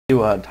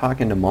You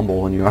talking to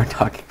mumble when you are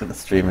talking to the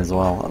stream as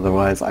well,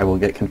 otherwise I will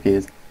get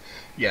confused.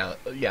 Yeah,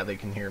 they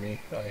can hear me.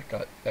 I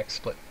got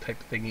XSplit type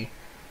thingy.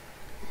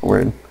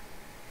 Word.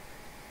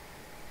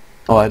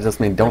 Oh, I just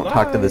mean We're don't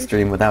talk to the live!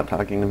 stream without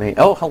talking to me.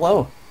 Oh,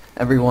 hello,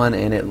 everyone,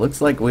 and it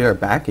looks like we are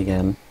back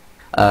again.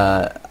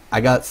 I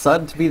got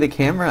Sud to be the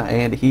camera,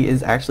 and he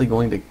is actually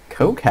going to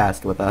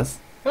co-cast with us.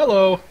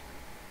 Hello!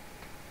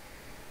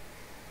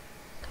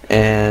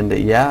 And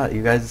yeah,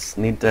 you guys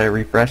need to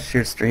refresh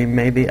your stream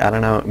maybe. I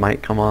don't know, it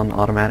might come on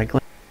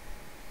automatically.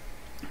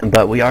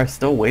 But we are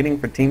still waiting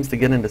for teams to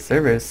get into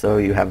servers, so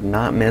you have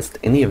not missed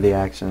any of the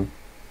action.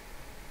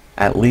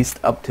 At least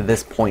up to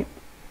this point.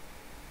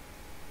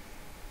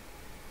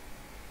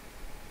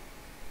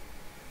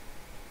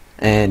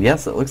 And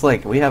yes, it looks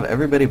like we have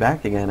everybody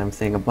back again. I'm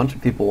seeing a bunch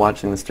of people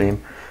watching the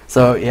stream.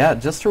 So yeah,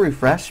 just to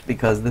refresh,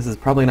 because this is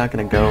probably not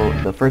going to go,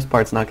 the first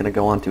part's not going to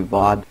go onto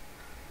VOD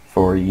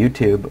for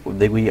YouTube.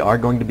 We are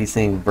going to be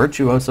seeing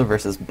Virtuoso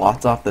versus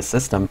Bots Off the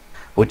System,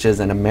 which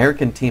is an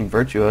American team,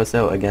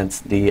 Virtuoso,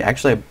 against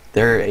actually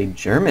they're a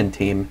German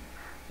team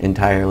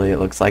entirely, it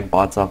looks like,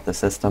 Bots Off the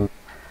System.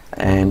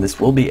 And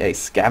this will be a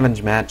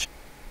Scavenge match.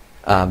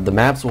 The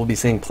maps we'll be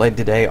seeing played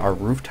today are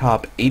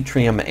Rooftop,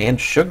 Atrium, and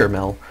Sugar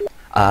Mill.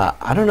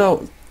 I don't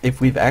know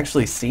if we've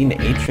actually seen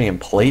Atrium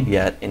played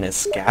yet in a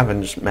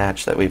Scavenge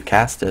match that we've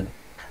casted.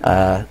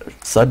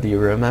 Sud, do you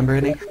remember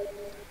any?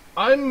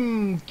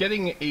 I'm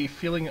getting a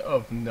feeling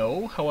of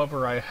no,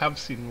 however I have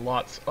seen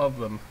lots of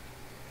them.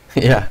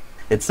 Yeah,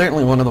 it's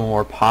certainly one of the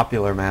more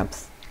popular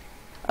maps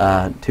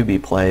to be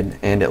played,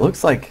 and it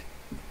looks like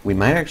we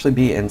might actually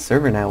be in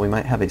server now. We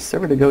might have a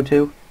server to go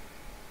to,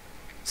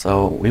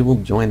 so we will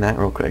join that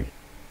real quick.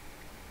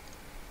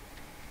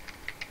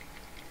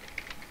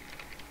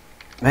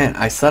 Man,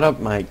 I set up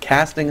my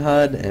casting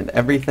HUD and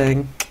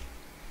everything.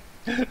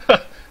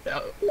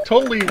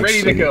 Totally ready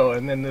Actually, to go,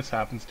 and then this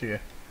happens to you.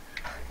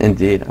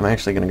 Indeed, I'm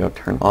actually going to go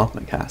turn off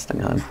my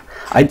casting HUD.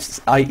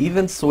 I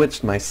even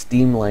switched my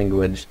Steam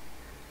language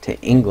to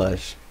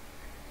English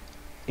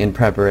in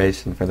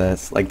preparation for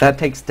this. Like, that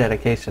takes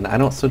dedication. I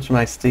don't switch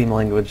my Steam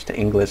language to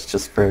English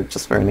just for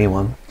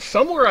anyone.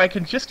 Somewhere I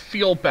can just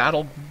feel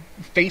Battle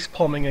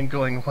face-palming and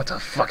going, what a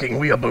fucking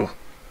weeaboo.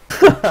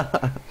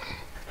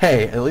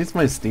 Hey, at least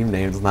my Steam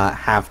name's not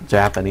half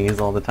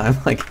Japanese all the time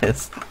like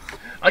this.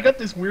 I got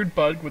this weird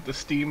bug with the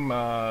Steam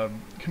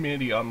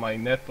community on my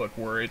netbook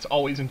where it's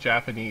always in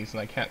Japanese and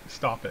I can't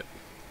stop it.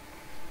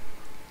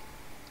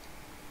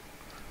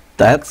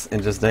 That's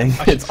interesting.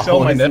 I should It's sell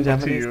my always in netbook to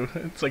Japanese. you.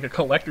 It's like a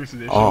collector's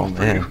edition. Oh for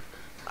man, you.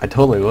 I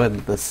totally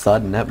would. The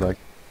Sud netbook.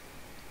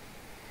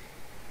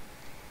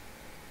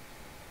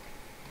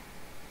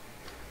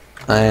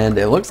 And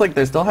it looks like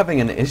they're still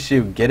having an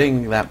issue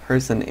getting that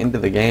person into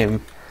the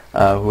game.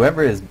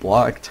 Whoever is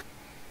blocked.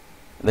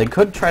 They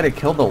could try to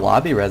kill the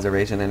lobby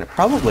reservation, and it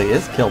probably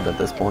is killed at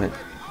this point.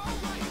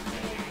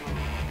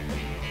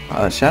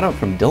 Shout out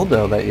from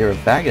Dildo that you're a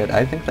faggot.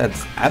 I think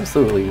that's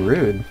absolutely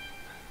rude.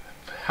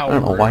 How I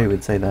don't know rude. why you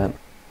would say that.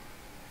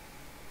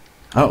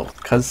 Oh,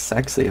 'cause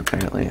sexy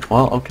apparently.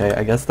 Well, okay,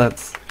 I guess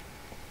that's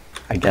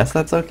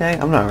okay.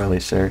 I'm not really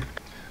sure.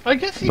 I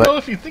guess, you know,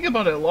 if you think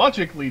about it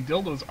logically,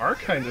 dildos are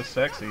kind of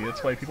sexy.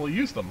 That's why people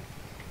use them.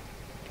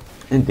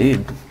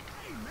 Indeed.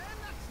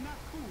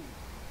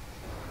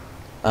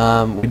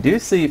 We do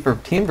see for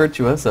Team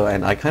Virtuoso,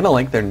 and I kind of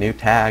like their new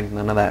tag,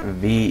 none of that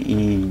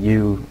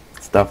VEU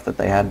stuff that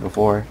they had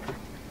before.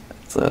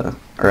 It's, or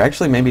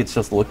actually maybe it's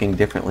just looking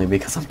differently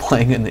because I'm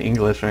playing in the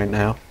English right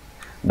now.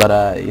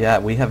 But yeah,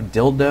 we have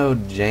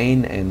Dildo,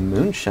 Jane, and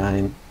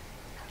Moonshine.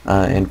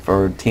 And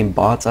for Team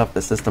Bots Off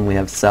the System, we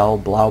have Cell,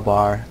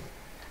 Blaubar,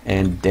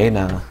 and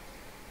Dana.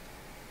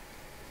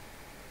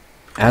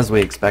 As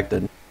we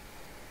expected.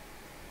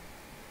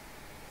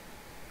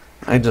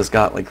 I just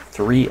got like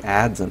 3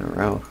 ads in a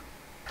row.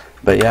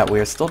 But yeah,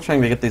 we are still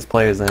trying to get these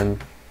players in.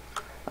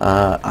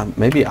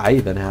 Maybe I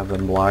even have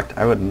them blocked.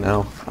 I wouldn't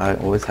know. I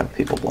always have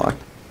people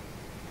blocked.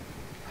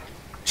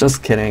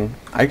 Just kidding.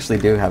 I actually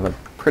do have a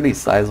pretty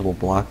sizable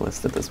block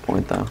list at this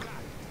point though.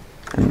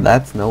 And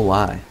that's no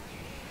lie.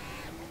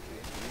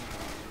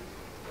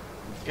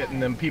 Getting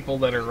them people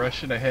that are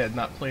rushing ahead,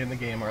 not playing the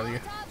game, are you?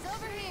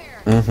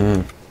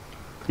 Mm-hmm.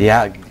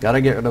 Yeah, gotta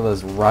get rid of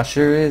those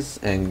rushers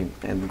and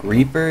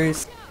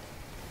griefers.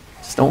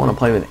 Just don't want to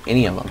play with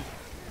any of them.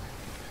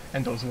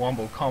 And those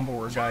wombo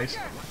comboer guys.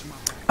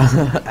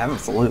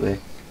 Absolutely.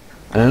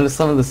 I noticed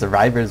some of the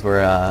survivors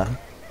were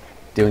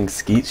doing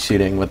skeet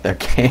shooting with their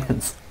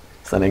cans,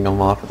 setting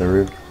them off of the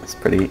roof. It's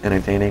pretty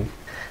entertaining.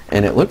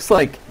 And it looks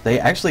like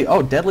they actually...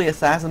 Oh, Deadly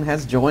Assassin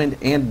has joined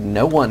and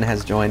no one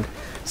has joined.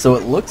 So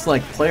it looks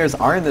like players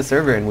are in the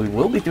server and we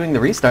will be doing the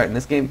restart and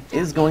this game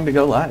is going to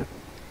go live.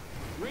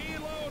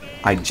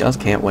 I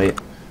just can't wait.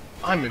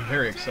 I'm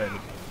very excited.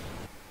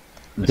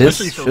 This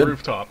Especially for should...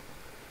 Rooftop.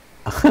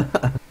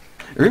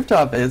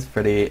 Rooftop is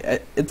pretty...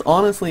 It's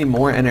honestly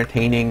more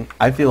entertaining.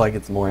 I feel like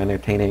it's more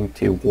entertaining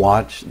to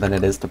watch than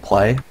it is to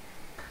play.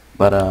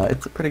 But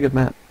it's a pretty good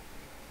map.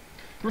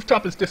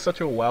 Rooftop is just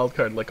such a wild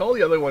card. Like all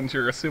the other ones,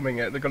 you're assuming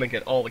they're going to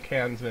get all the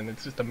cans in.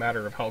 It's just a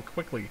matter of how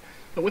quickly.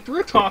 But with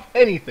Rutov,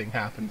 anything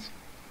happens.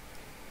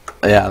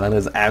 Yeah, that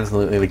is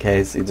absolutely the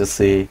case. You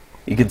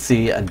could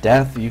see a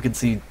death, you could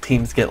see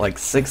teams get like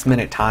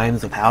 6-minute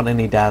times without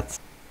any deaths.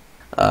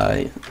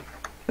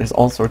 There's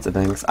all sorts of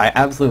things. I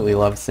absolutely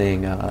love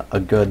seeing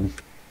a good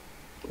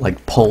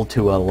like pull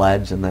to a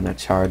ledge and then a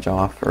charge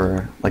off,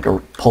 or like a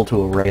pull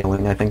to a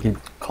railing, I think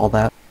you'd call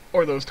that.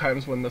 Or those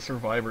times when the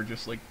survivor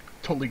just like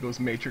totally goes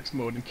Matrix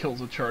mode and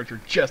kills a charger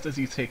just as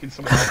he's taking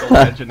someone off the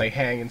ledge and they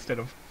hang instead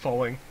of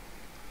falling.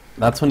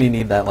 That's when you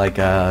need that like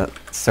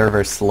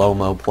server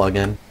slow-mo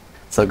plugin.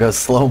 So it goes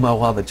slow-mo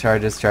while the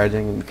charge is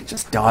charging, and you can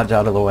just dodge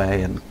out of the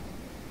way and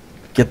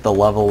get the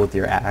level with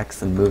your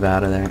axe and move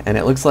out of there. And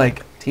it looks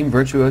like Team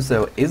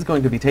Virtuoso is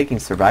going to be taking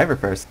Survivor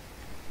first.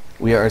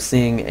 We are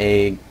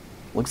seeing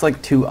looks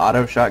like 2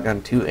 auto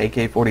shotgun, 2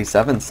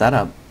 AK-47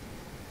 setup.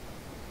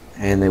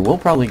 And they will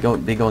probably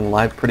be going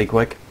live pretty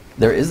quick.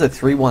 There is a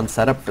 3-1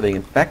 setup for the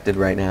Infected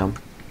right now,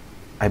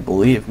 I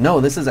believe. No,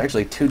 this is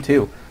actually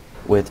 2-2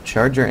 with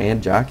Charger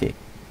and Jockey.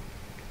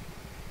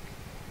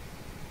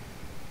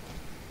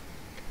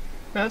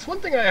 Now, that's one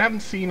thing I haven't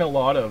seen a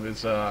lot of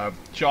is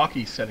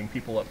jockeys setting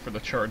people up for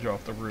the charge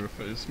off the roof.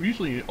 It's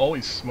usually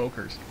always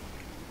smokers.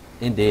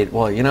 Indeed.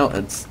 Well, you know,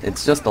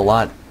 it's just a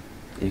lot.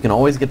 You can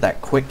always get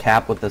that quick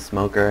cap with the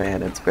smoker,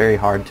 and it's very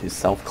hard to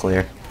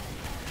self-clear.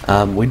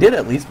 We did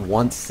at least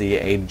once see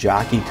a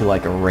jockey to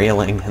like a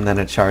railing and then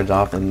a charge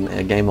off in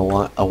a game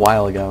a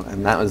while ago,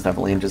 and that was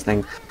definitely interesting.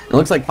 It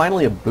looks like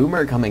finally a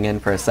boomer coming in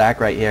for a sack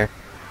right here.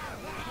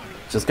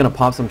 Just going to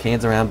pop some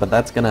cans around, but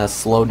that's going to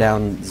slow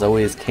down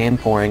Zoe's can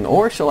pouring,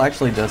 or she'll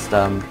actually just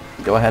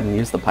go ahead and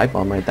use the pipe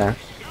bomb right there.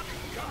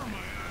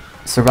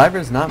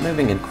 Survivor's not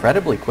moving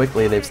incredibly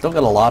quickly. They've still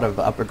got a lot of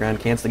upper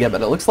ground cans to get,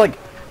 but it looks like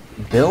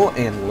Bill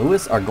and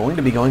Lewis are going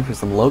to be going for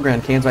some low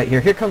ground cans right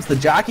here. Here comes the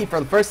jockey for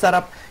the first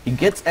setup. He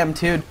gets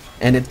M2'd,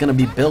 and it's going to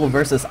be Bill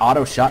versus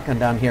Auto Shotgun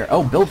down here.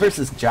 Oh, Bill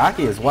versus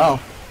Jockey as well.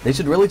 They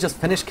should really just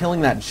finish killing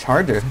that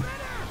Charger.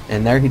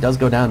 And there he does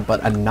go down,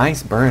 but a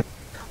nice burn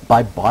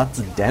by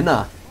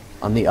Botsdena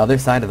on the other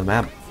side of the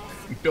map.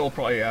 Bill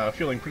probably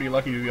feeling pretty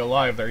lucky to be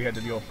alive there. He had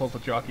to deal with both a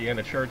jockey and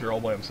a charger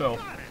all by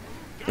himself.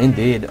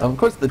 Indeed. Of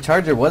course, the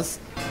Charger was,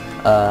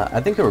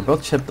 I think they were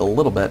both chipped a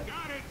little bit,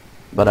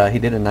 but he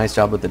did a nice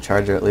job with the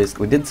Charger at least.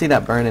 We did see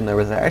that burn, and there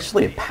was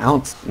actually a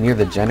pounce near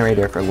the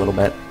generator for a little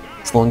bit,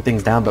 slowing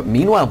things down. But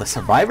meanwhile, the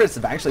Survivors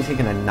have actually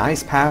taken a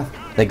nice path.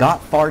 They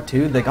got far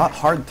 2, they got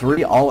hard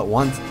 3 all at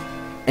once.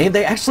 And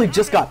they actually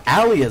just got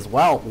Alley as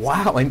well.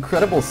 Wow,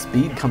 incredible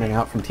speed coming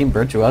out from Team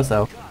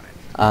Virtuoso.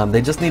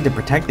 They just need to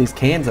protect these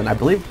cans, and I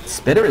believe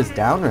Spitter is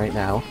down right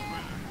now.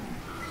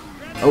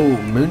 Oh,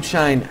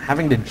 Moonshine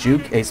having to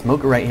juke a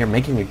smoker right here,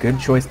 making a good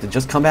choice to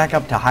just come back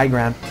up to high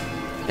ground.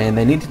 And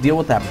they need to deal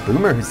with that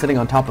Boomer who's sitting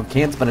on top of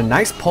cans, but a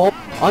nice pull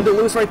onto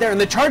Lewis right there, and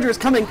the Charger is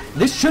coming.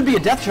 This should be a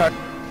death charge.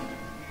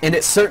 And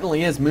it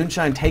certainly is.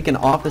 Moonshine taken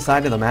off the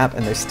side of the map,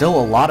 and there's still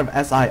a lot of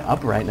SI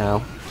up right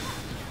now.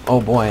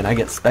 Oh boy, and I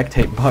get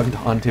spectate bugged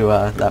onto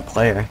that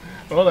player.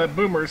 Well, that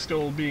Boomer is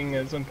still being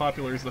as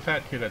unpopular as the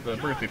fat kid at the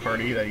birthday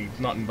party that he's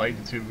not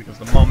invited to because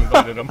the mom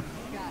invited him.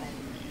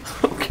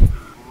 Okay.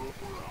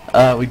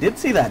 We did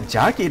see that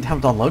jockey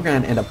attempt on low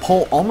ground and a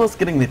pull almost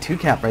getting the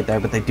 2-cap right there,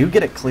 but they do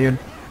get it cleared.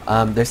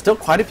 There's still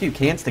quite a few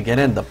cans to get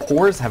in. The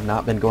pours have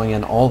not been going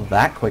in all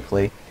that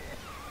quickly.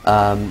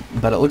 But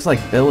it looks like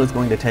Bill is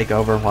going to take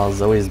over while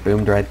Zoe's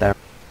boomed right there.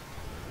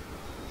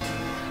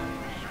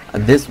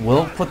 This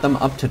will put them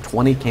up to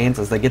 20 cans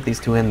as they get these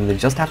 2 in, and they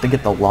just have to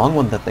get the long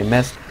one that they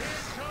missed.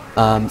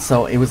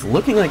 So it was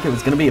looking like it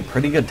was going to be a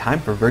pretty good time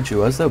for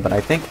Virtuoso, but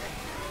I think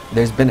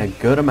there's been a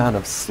good amount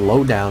of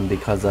slowdown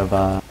because of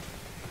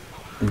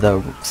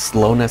the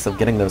slowness of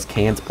getting those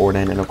cans poured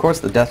in, and of course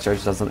the death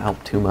charge doesn't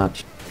help too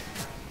much.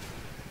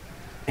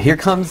 Here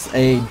comes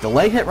a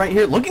delay hit right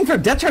here, looking for a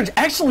death charge,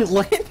 actually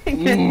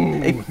landing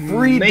it. A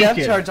free death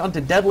charge onto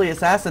Deadly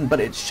Assassin,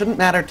 but it shouldn't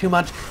matter too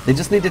much. They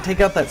just need to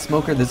take out that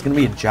smoker. There's going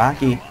to be a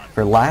jockey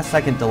for last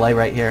second delay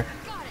right here.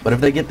 But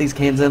if they get these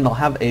cans in, they'll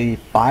have a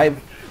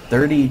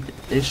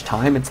 5:30-ish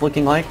time, it's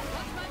looking like.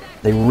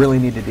 They really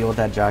need to deal with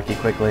that jockey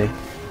quickly.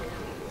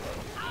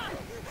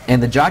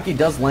 And the jockey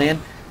does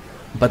land,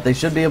 but they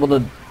should be able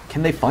to...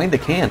 Can they find the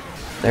can?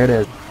 There it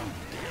is.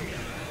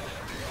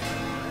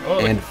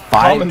 Oh, and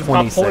Common's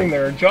not 5:26. pulling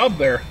their job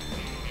there.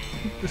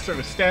 Just sort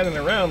of standing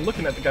around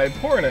looking at the guy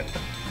pouring it.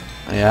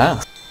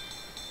 Yeah.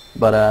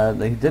 But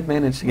they did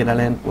manage to get it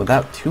in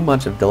without too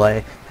much of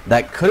delay.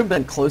 That could have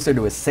been closer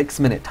to a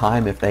 6-minute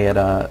time if they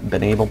had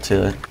been able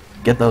to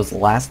get those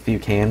last few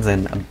cans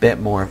in a bit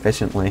more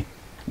efficiently.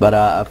 But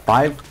a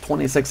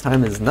 5:26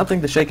 time is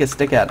nothing to shake a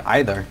stick at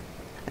either.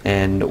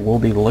 And we'll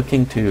be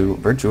looking to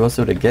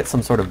Virtuoso to get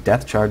some sort of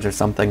death charge or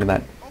something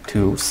that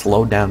to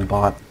slow down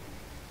bot.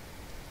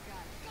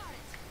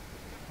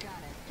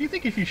 Do you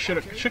think if you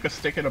shook a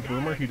stick at a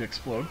Boomer, he'd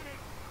explode?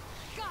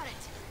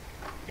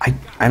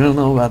 I don't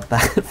know about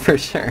that for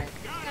sure.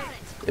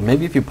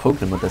 Maybe if you poked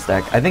him with the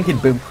stack. I think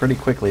he'd boom pretty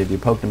quickly if you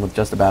poked him with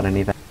just about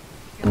anything.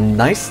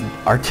 Nice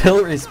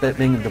artillery spit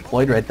being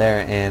deployed right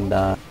there, and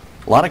a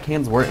lot of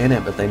cans were in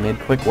it, but they made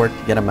quick work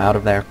to get him out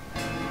of there.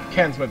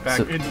 cans went back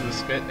into the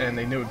spit, and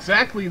they knew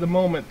exactly the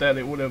moment that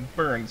it would have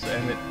burned,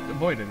 and it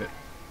avoided it.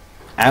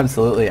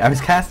 Absolutely. I was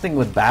casting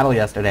with Battle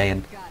yesterday,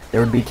 and there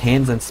would be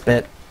cans and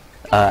spit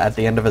at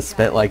the end of a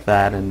spit like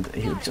that, and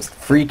he would just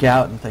freak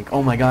out and think,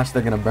 oh my gosh,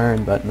 they're going to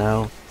burn, but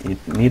no. He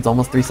needs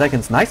almost 3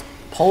 seconds. Nice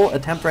pull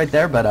attempt right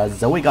there, but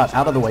Zoe got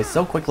out of the way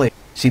so quickly.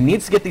 She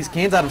needs to get these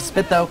cans out of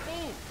spit, though.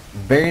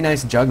 Very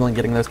nice juggling,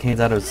 getting those cans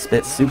out of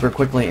spit super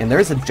quickly, and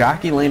there's a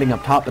jockey landing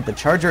up top, but the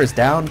charger is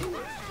down.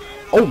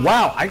 Oh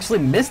wow, I actually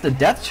missed a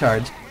death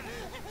charge.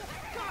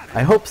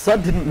 I hope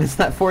Sud didn't miss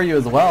that for you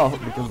as well,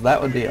 because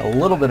that would be a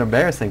little bit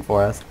embarrassing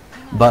for us.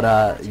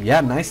 But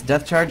yeah, nice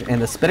death charge,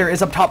 and the spitter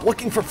is up top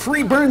looking for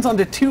free burns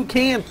onto 2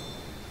 cans.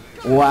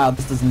 Wow,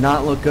 this does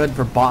not look good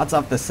for bots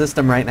off the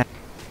system right now.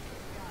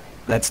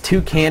 That's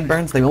 2 can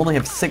burns. They only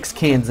have 6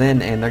 cans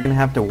in, and they're going to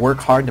have to work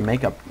hard to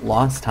make up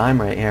lost time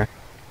right here.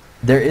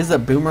 There is a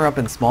boomer up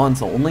in spawn,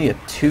 so only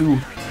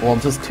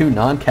just 2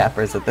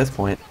 non-cappers at this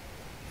point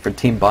for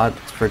Team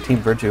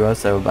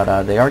Virtuoso,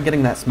 but they are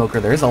getting that smoker.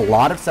 There is a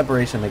lot of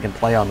separation they can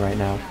play on right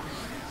now.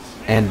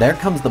 And there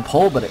comes the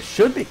pull, but it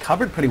should be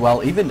covered pretty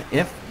well, even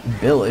if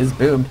Bill is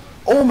boomed.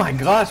 Oh my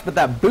gosh, but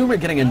that boomer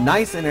getting a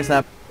nice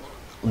intercept,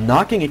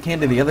 knocking a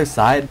can to the other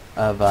side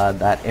of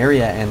that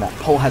area, and that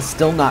pull has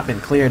still not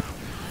been cleared.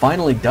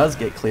 Finally does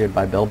get cleared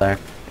by Bill there.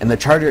 And the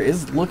charger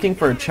is looking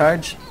for a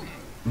charge,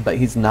 but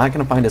he's not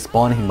going to find a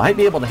spawn. He might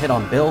be able to hit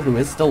on Bill, who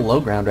is still low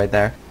ground right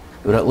there.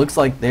 But it looks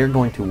like they're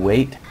going to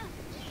wait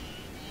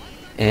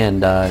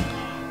and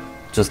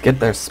just get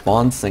their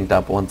spawn synced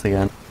up once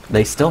again.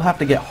 They still have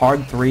to get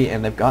hard 3,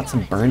 and they've got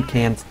some burned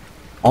cans.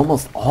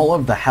 Almost all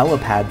of the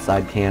helipad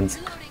side cans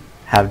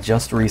have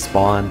just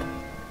respawned.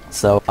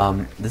 So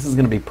this is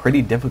going to be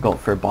pretty difficult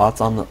for bots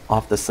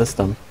off the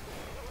system.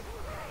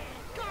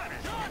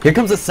 Here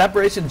comes a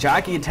separation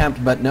jockey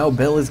attempt, but no,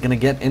 Bill is going to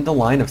get into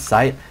line of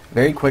sight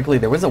very quickly.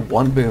 There was a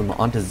 1 boom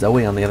onto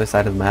Zoe on the other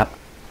side of the map.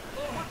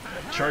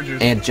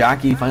 Chargers. And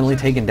jockey finally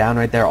taken down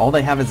right there. All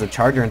they have is a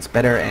charger and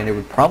spitter, and it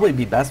would probably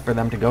be best for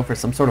them to go for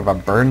some sort of a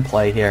burn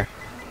play here.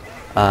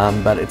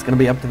 But it's going to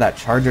be up to that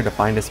charger to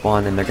find a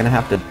spawn, and they're going to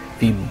have to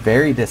be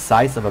very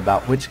decisive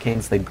about which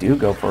cans they do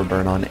go for a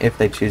burn on if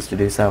they choose to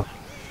do so.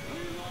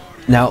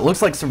 Now it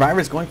looks like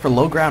Survivor's going for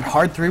low ground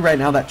hard 3 right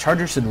now. That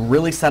charger should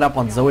really set up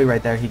on Zoe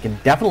right there. He can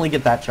definitely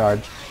get that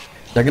charge.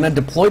 They're going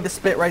to deploy the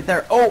spit right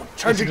there. Oh,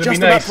 charger just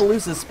about to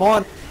lose his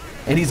spawn.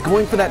 And he's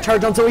going for that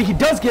charge on Zoe. He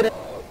does get it.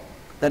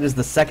 That is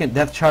the 2nd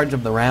death charge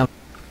of the round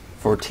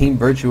for Team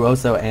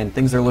Virtuoso, and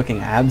things are looking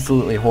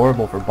absolutely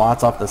horrible for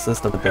bots off the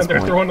system at this point.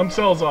 And they're throwing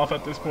themselves off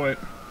at this point.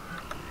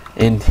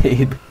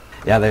 Indeed.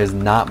 Yeah, there's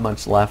not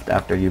much left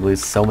after you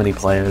lose so many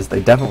players.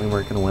 They definitely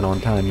weren't going to win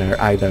on time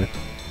there either.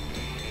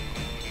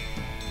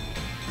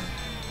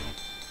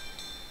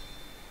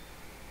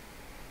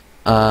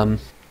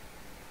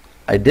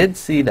 I did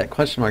see that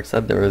question mark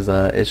said there was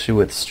a issue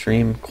with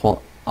stream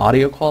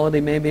audio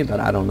quality maybe, but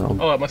I don't know.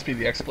 Oh, it must be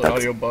the XSplit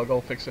audio bug. I'll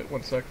fix it.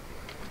 1 sec.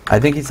 I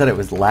think he said it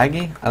was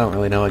laggy. I don't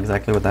really know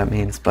exactly what that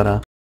means,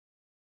 but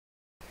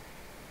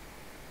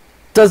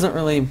doesn't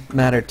really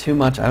matter too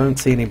much. I don't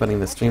see anybody in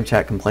the stream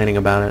chat complaining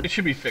about it. It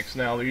should be fixed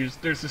now. There's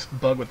this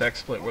bug with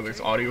XSplit where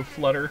there's audio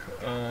flutter.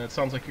 It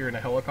sounds like you're in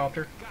a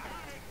helicopter.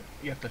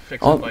 You have to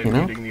fix it by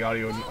muting the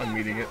audio and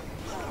unmuting it.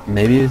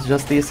 Maybe it's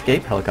just the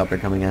escape helicopter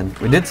coming in.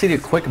 We did see a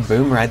quick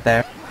boom right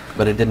there,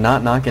 but it did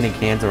not knock any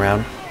cans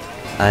around.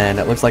 And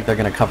it looks like they're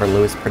going to cover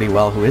Lewis pretty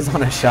well, who is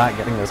on a shot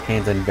getting those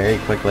cans in very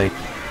quickly.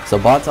 So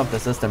bots off the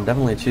system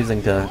definitely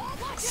choosing to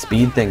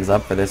speed things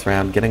up for this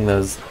round, getting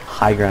those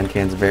high ground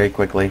cans very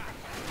quickly.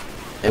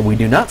 And we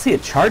do not see a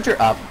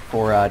charger up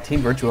for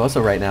Team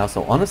Virtuoso right now,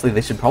 so honestly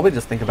they should probably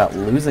just think about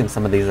losing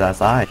some of these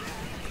SI.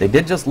 They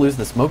did just lose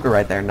the smoker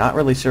right there, not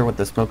really sure what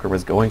the smoker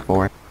was going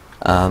for.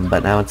 But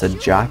now it's a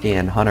jockey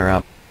and hunter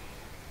up.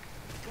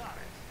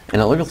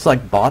 And it looks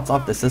like bots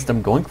off the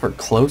system going for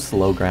close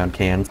low ground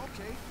cans,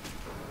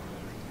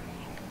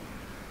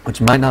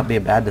 which might not be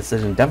a bad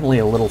decision. Definitely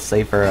a little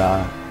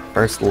safer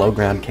first low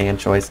ground can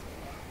choice.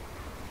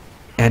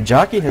 And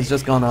jockey has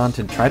just gone on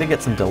to try to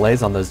get some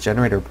delays on those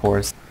generator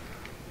pours,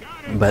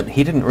 but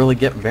he didn't really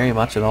get very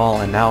much at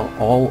all, and now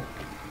all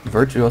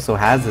Virtuoso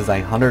has is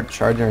a hunter,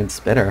 charger, and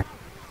spitter.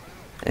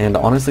 And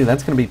honestly,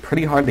 that's going to be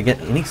pretty hard to get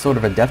any sort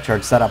of a death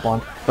charge set up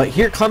on. But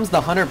here comes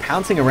the hunter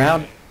pouncing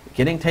around,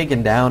 getting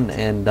taken down,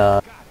 and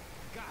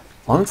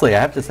honestly, I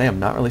have to say I'm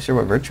not really sure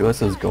what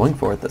Virtuoso is going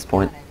for at this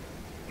point.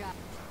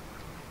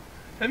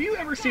 Have you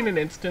ever seen an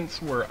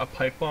instance where a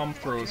pipe bomb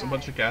throws a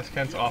bunch of gas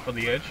cans off of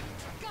the edge?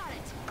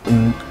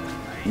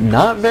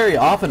 Not very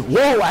often.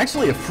 Whoa,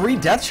 actually a free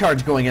death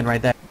charge going in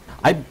right there.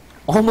 I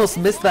almost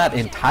missed that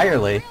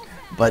entirely.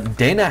 But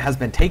Dana has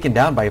been taken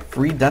down by a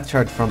free death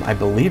charge from, I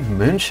believe,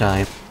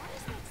 Moonshine.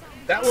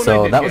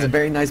 So that was a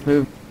very nice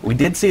move. We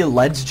did see a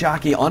ledge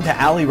jockey onto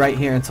Alley right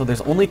here, and so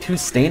there's only 2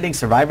 standing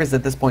survivors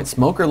at this point.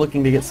 Smoker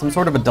looking to get some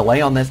sort of a delay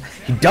on this.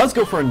 He does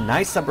go for a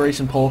nice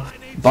separation pull,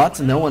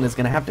 but no one is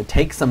going to have to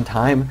take some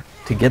time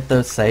to get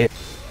those saved.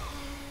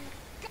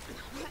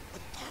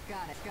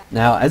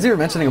 Now, as you were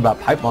mentioning about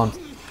pipe bombs,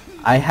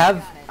 I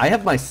I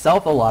have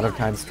myself a lot of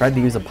times tried to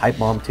use a pipe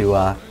bomb to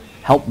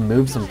help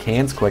move some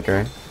cans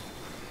quicker.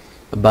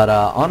 But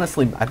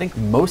honestly, I think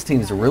most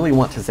teams really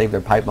want to save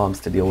their pipe bombs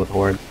to deal with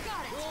Horde.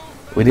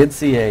 We did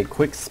see a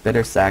quick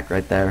spitter sack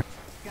right there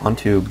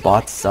onto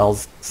Bot's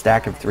Cell's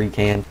stack of 3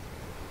 cans.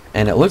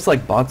 And it looks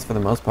like Bots, for the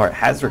most part,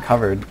 has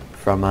recovered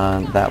from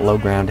that low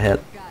ground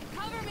hit.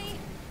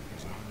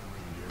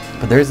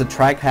 But there's a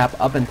tri-cap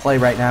up in play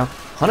right now.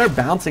 Hunter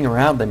bouncing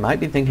around. They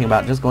might be thinking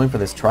about just going for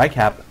this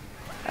tri-cap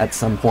at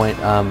some point.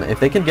 If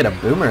they can get a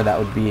boomer, that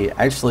would be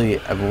actually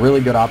a really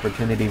good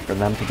opportunity for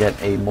them to get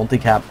a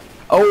multi-cap.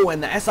 Oh,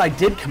 and the SI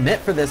did commit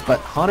for this, but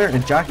Hunter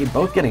and Jockey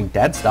both getting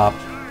dead stopped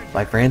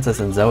by Francis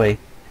and Zoe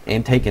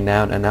and taken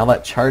down. And now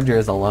that Charger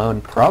is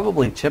alone,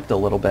 probably chipped a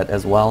little bit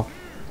as well.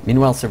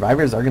 Meanwhile,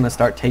 survivors are going to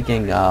start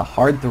taking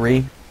hard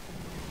 3.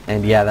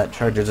 And yeah, that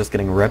Charger just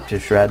getting ripped to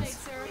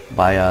shreds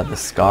by the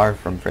Scar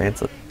from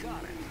Francis.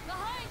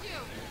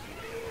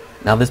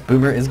 Now this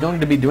boomer is going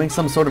to be doing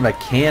some sort of a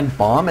can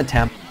bomb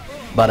attempt,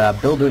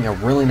 but Bill doing a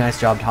really nice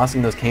job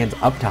tossing those cans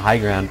up to high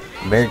ground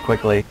very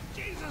quickly.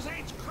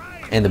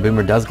 And the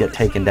boomer does get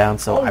taken down,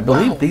 so I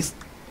believe these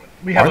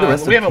we have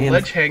a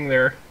ledge hang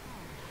there.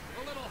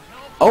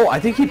 Oh,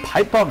 I think he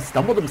pipe bomb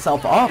stumbled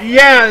himself off.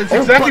 Yeah, that's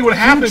exactly what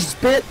happened.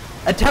 Spit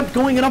attempt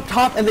going in up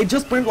top, and they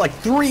just burned like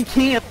 3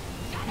 cans.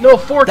 No,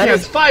 4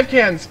 cans, 5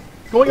 cans,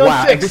 going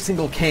on 6. Every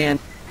single can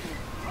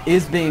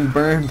is being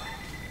burned.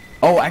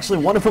 Oh, actually,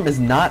 one of them is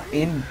not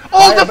in.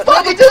 Oh, the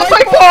pipe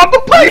bomb!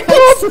 The pipe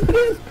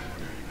bomb!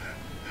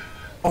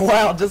 Oh,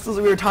 wow, just as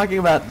we were talking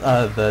about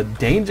the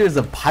dangers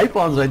of pipe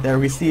bombs right there,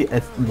 we see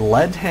a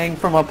ledge hang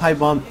from a pipe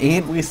bomb,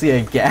 and we see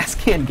a gas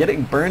can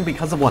getting burned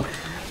because of one.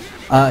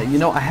 You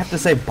know, I have to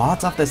say,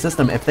 Bots off the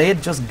system, if they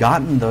had just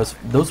gotten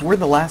those were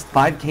the last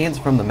 5 cans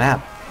from the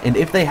map. And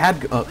if they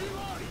had,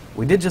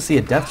 we did just see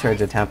a death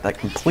charge attempt that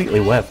completely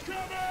whiffed.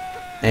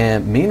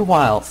 And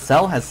meanwhile,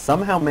 Cell has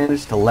somehow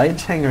managed to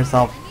ledge hang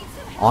herself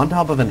on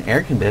top of an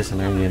air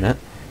conditioner unit.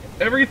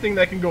 Everything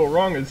that can go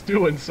wrong is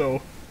doing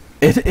so.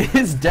 It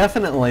is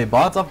definitely,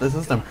 Bots off the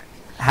system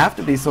have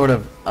to be sort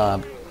of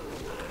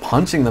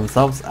punching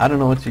themselves. I don't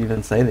know what you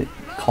even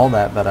call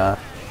that, but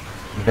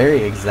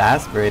very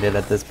exasperated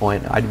at this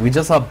point. We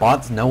just saw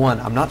Bots no one.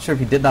 I'm not sure if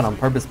he did that on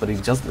purpose, but he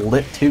just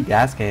lit 2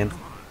 gas cans.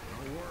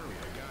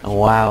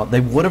 Wow, they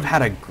would have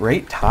had a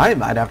great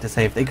time, I'd have to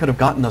say, if they could have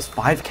gotten those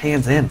 5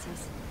 cans in.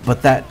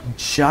 But that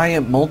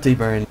giant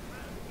multi-burn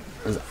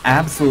was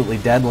absolutely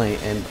deadly,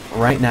 and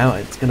right now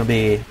it's going to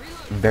be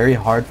very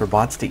hard for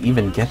Bots to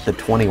even get the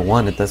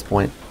 21 at this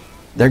point.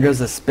 There goes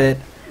the spit,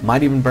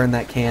 might even burn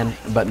that can,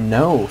 but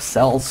no,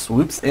 Cell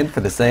swoops in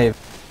for the save.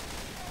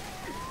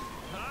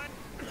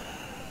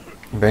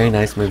 Very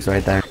nice moves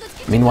right there.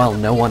 Meanwhile,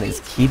 no one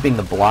is keeping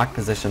the block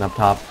position up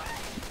top.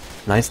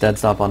 Nice dead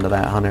stop onto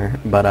that Hunter,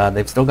 but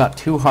they've still got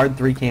 2 hard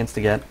 3 cans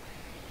to get.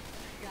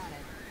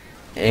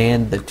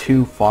 And the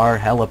 2 far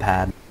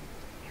helipad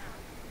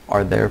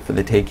are there for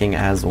the taking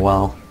as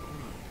well.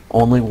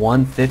 Only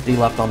 150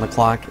 left on the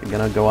clock,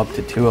 gonna go up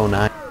to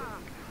 209.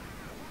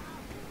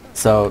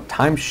 So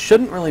time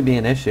shouldn't really be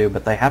an issue,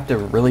 but they have to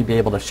really be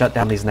able to shut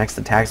down these next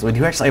attacks. We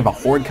do actually have a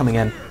horde coming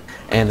in,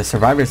 and the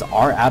survivors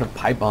are out of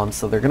pipe bombs,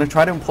 so they're gonna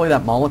try to employ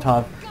that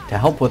Molotov to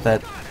help with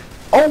it.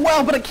 Oh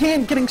wow, but a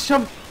can getting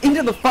shoved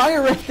into the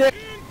fire right there.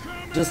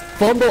 Just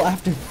fumble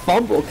after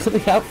fumble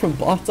coming out from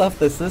Bots off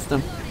the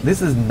system.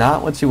 This is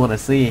not what you want to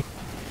see.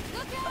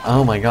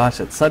 Oh my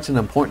gosh, it's such an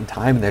important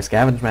time in their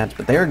Scavenge match,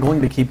 but they are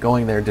going to keep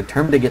going. They're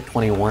determined to get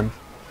 21.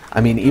 I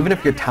mean, even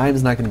if your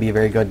time's not going to be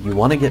very good, you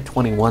want to get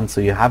 21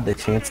 so you have the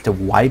chance to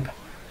wipe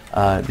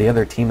the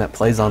other team that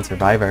plays on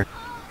Survivor.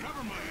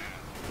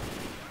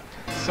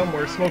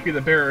 Somewhere Smokey the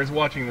Bear is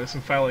watching this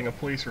and filing a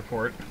police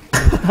report.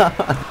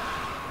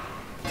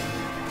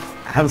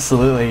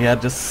 Absolutely, yeah,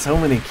 just so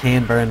many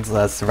can burns.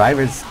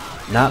 Survivors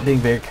not being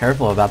very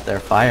careful about their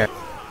fire.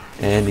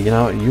 And, you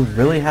know, you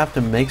really have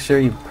to make sure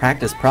you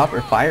practice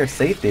proper fire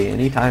safety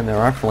anytime there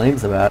are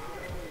flames about.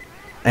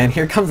 And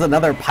here comes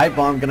another pipe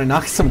bomb, gonna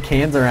knock some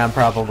cans around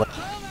probably.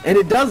 And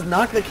it does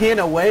knock the can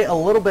away a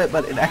little bit,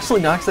 but it actually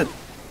knocks it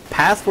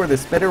past where the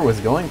spitter was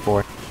going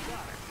for.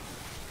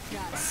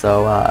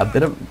 So a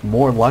bit of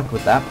more luck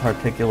with that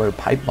particular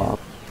pipe bomb.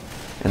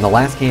 And the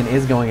last can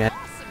is going in.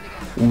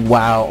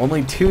 Wow,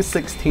 only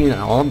 2:16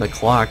 on the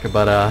clock,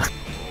 but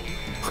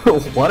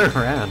what a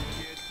round.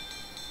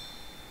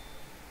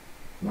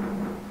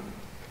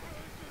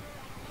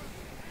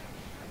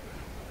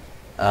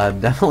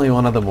 Definitely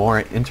one of the more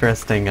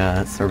interesting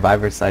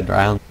Survivor side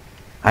rounds,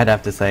 I'd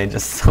have to say.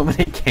 Just so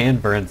many can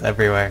burns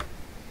everywhere.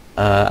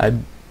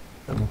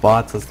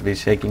 Bots has to be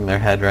shaking their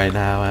head right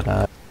now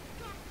at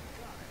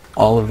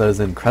all of those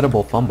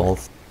incredible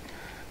fumbles.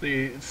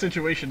 The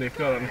situation they've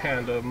got on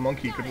hand, a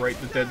monkey could write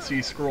the Dead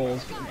Sea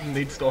Scrolls, and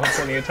they'd still have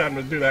plenty of time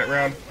to do that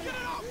round.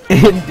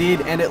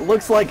 Indeed, and it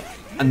looks like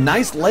a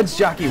nice ledge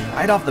jockey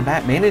right off the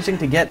bat, managing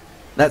to get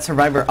that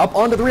survivor up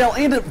onto the rail,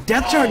 and a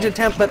death charge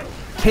attempt, but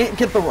can't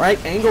get the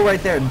right angle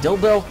right there.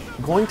 Dildo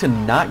going to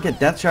not get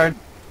death charge.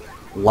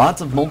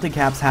 Lots of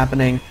multi-caps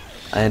happening,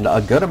 and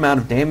a good amount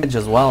of damage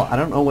as well. I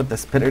don't know what the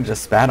Spitter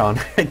just spat on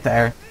right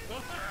there,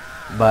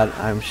 but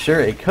I'm sure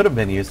it could have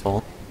been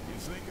useful.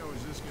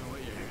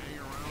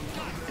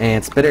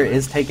 And Spitter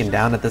is taken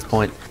down at this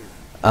point.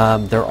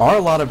 There are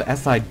a lot of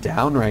SI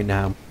down right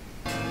now.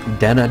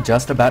 Denna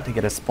just about to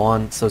get a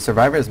spawn, so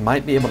survivors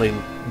might be able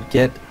to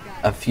get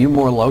a few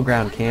more low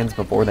ground cans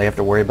before they have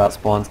to worry about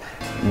spawns.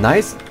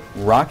 Nice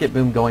rocket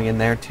boom going in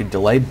there to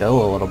delay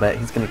Bill a little bit.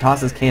 He's going to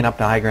toss his can up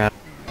to high ground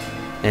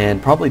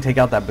and probably take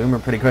out that Boomer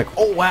pretty quick.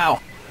 Oh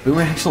wow!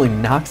 Boomer actually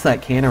knocks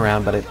that can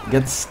around, but it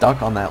gets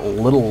stuck on that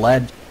little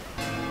ledge.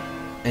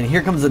 And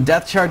here comes the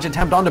death charge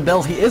attempt onto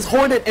Bill. He is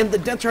hoarded, and the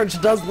death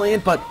charge does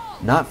land, but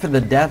not for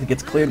the death. It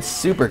gets cleared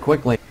super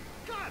quickly.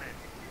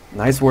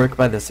 Nice work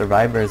by the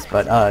survivors,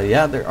 but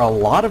yeah, there are a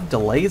lot of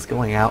delays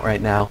going out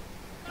right now.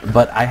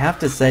 But I have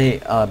to say,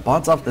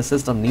 Bots Off the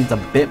System needs a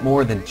bit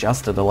more than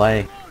just a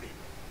delay.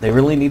 They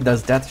really need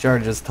those death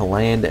charges to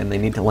land, and they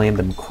need to land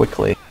them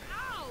quickly.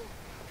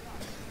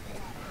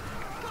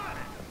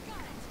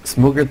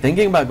 Smoker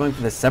thinking about going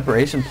for the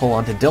separation pull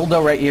onto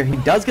Dildo right here. He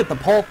does get the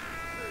pull,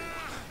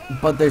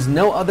 but there's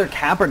no other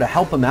capper to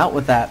help him out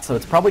with that, so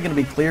it's probably going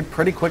to be cleared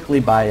pretty quickly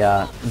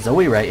by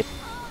Zoe right here.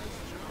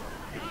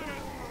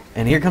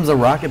 And here comes a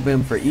rocket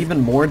boom for even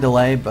more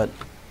delay, but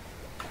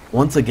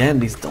once again,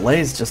 these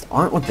delays just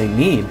aren't what they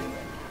need.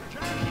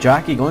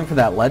 Jockey going for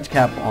that ledge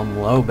cap on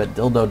low, but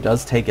Dildo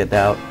does take it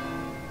out.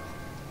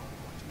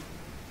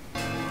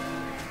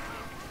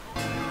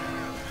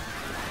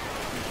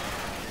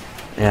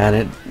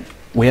 And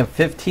we have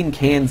 15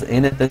 cans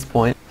in at this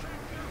point,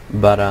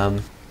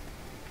 but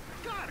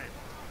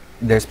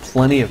there's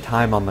plenty of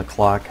time on the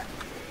clock.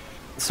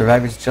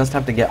 Survivors just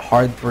have to get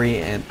hard 3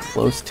 and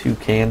close 2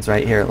 cans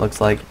right here, it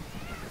looks like.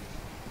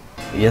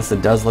 Yes,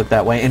 it does look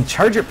that way. And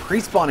Charger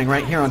pre-spawning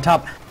right here on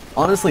top.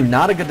 Honestly,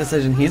 not a good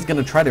decision. He's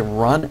going to try to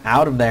run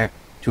out of there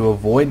to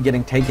avoid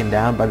getting taken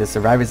down by the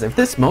survivors. If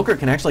this Smoker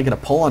can actually get a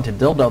pull onto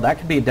Dildo, that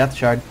could be a death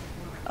shard.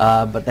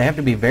 But they have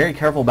to be very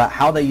careful about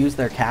how they use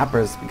their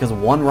cappers, because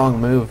one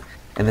wrong move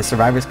and the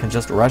survivors can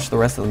just rush the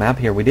rest of the map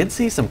here. We did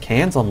see some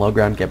cans on low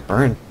ground get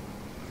burned.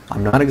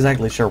 I'm not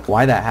exactly sure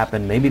why that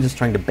happened. Maybe just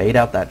trying to bait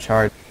out that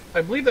charge.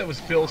 I believe that was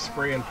Bill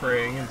spray and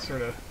praying and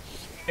sort of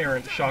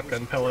errant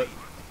shotgun pellet.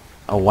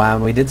 Oh wow,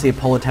 and we did see a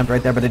pull attempt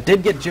right there, but it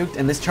did get juked,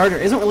 and this Charger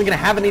isn't really going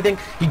to have anything.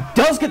 He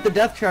does get the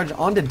death charge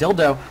onto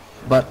Dildo,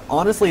 but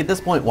honestly at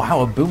this point,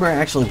 wow, a Boomer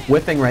actually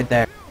whiffing right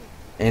there.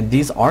 And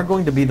these are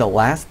going to be the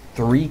last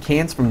 3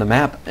 cans from the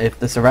map if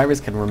the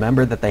survivors can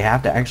remember that they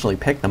have to actually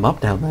pick them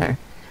up down there.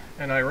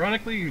 And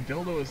ironically,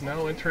 Dildo is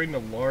now entering a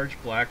large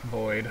black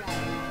void.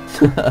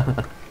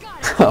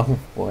 Oh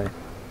boy.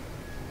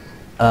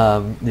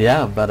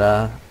 Yeah,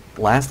 but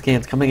last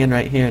cans coming in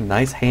right here.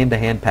 Nice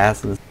hand-to-hand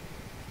passes.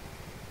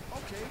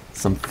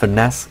 Some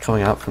finesse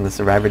coming out from the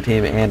survivor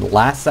team, and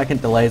last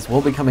second delays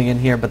will be coming in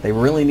here, but they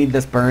really need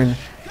this burn.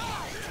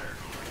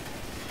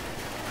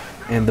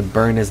 And the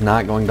burn is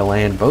not going to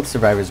land. Both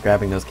survivors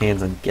grabbing those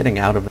cans and getting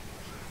out of it.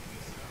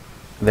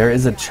 There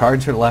is a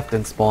Charger left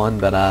in spawn,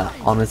 but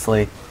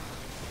honestly,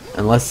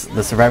 unless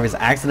the survivors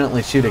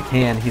accidentally shoot a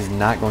can, he's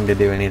not going to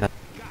do anything.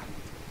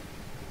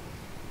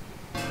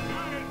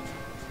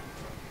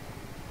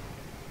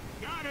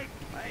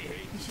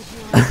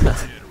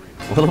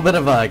 A little bit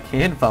of a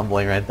can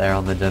fumbling right there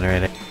on the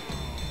generator.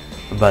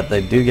 But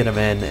they do get him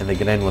in, and they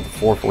get in with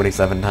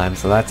 447 times,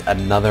 so that's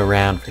another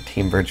round for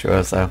Team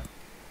Virtuoso.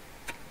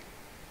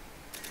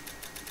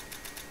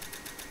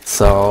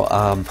 So,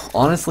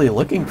 honestly,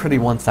 looking pretty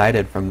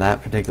one-sided from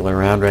that particular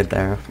round right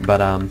there.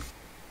 But,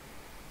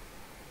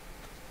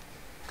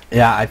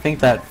 yeah, I think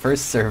that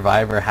first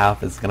Survivor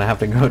half is going to have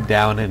to go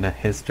down in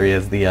history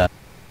as the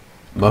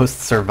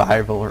most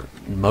Survivor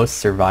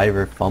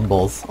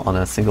fumbles on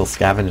a single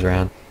Scavenge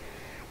round.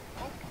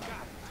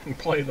 And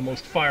play the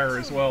most fire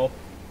as well.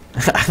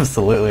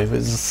 Absolutely, it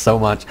was just so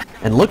much.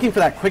 And looking for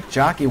that quick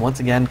Jockey once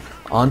again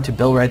onto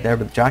Bill right there,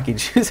 but Jockey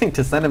choosing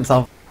to send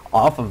himself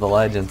off of the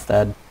ledge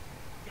instead.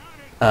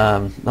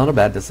 Not a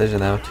bad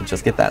decision though, to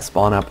just get that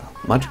spawn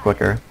up much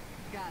quicker.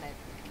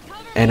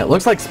 And it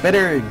looks like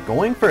Spitter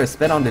going for a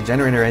spit onto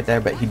Generator right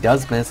there, but he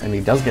does miss and he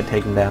does get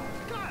taken down.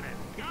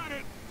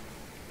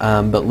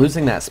 But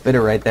losing that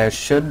Spitter right there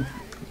should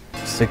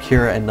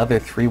secure another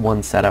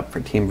 3-1 setup for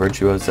Team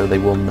Virtuoso. They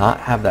will not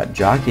have that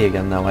Jockey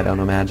again though, I don't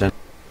imagine.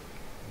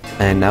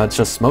 And now it's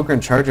just Smoker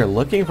and Charger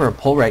looking for a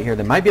pull right here.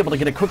 They might be able to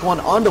get a quick one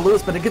onto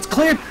Lewis, but it gets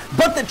cleared,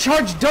 but the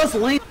charge does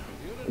land.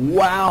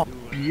 Wow.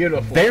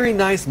 Beautiful. Very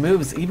nice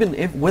moves, even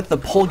if with the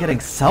pull getting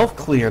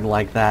self-cleared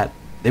like that.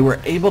 They were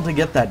able to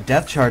get that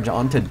death charge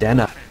onto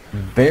Denna.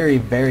 Very,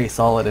 very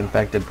solid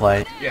infected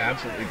play. Yeah,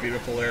 absolutely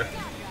beautiful there.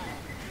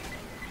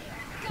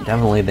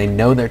 Definitely, they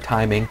know their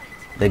timing.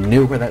 They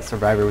knew where that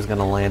survivor was going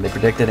to land. They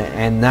predicted it,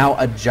 and now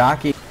a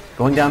Jockey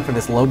going down for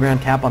this low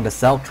ground cap onto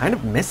Cell, kind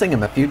of missing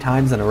him a few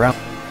times in a row.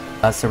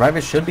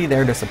 Survivors should be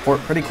there to support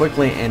pretty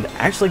quickly, and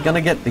actually going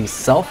to get the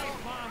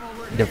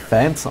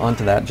self-defense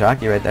onto that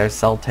Jockey right there.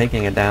 Cell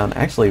taking it down.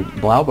 Actually,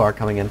 Blaubar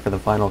coming in for the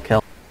final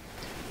kill.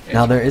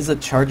 Now there is a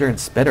Charger and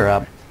Spitter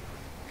up.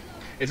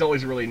 it's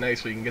always really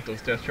nice when you can get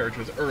those death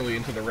charges early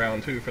into the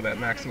round too for that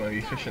maximum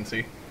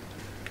efficiency.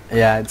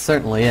 Yeah, it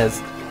certainly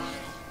is.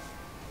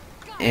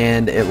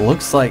 And it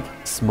looks like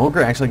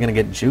Smoker actually going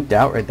to get juked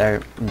out right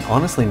there.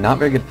 Honestly, not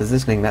very good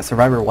positioning. That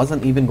Survivor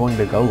wasn't even going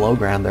to go low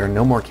ground. There are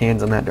no more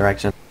cans in that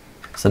direction.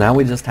 So now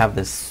we just have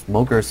this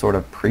Smoker sort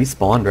of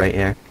pre-spawned right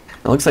here.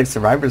 It looks like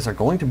Survivors are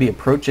going to be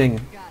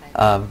approaching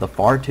the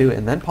far 2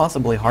 and then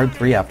possibly hard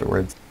 3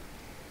 afterwards.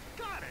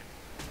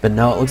 But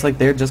no, it looks like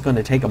they're just going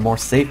to take a more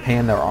safe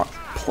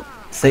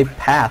safe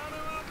path.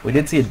 We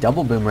did see a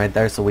double boom right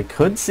there, so we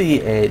could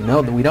see a...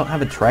 No, we don't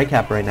have a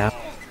tri-cap right now.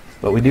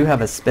 But we do have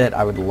a spit.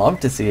 I would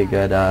love to see a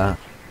good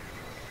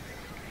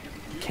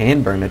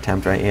can burn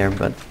attempt right here,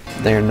 but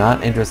they're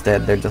not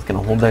interested. They're just going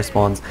to hold their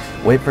spawns,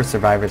 wait for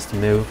Survivors to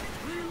move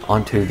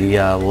onto the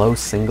low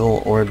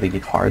single or the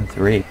hard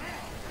 3.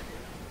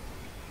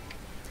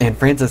 And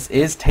Francis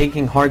is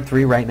taking hard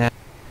 3 right now.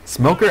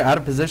 Smoker out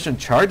of position.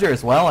 Charger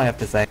as well, I have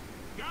to say.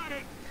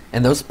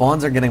 And those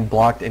spawns are getting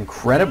blocked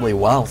incredibly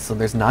well, so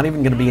there's not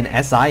even going to be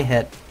an SI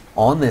hit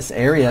on this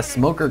area.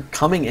 Smoker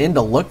coming in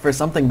to look for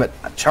something, but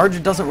Charger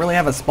doesn't really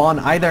have a spawn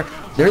either.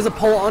 There's a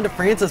pull onto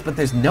Francis, but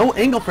there's no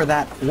angle for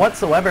that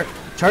whatsoever.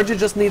 Charger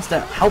just needs to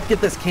help get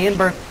this can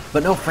burn,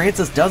 but no,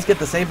 Francis does get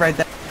the save right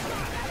there.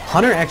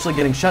 Hunter actually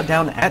getting shut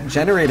down at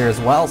Generator as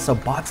well, so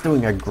Bot's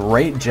doing a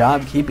great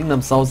job keeping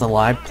themselves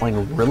alive,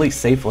 playing really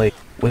safely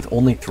with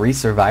only 3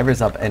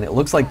 Survivors up, and it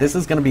looks like this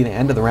is going to be the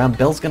end of the round.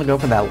 Bill's going to go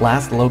for that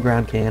last low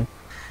ground can,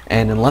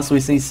 and unless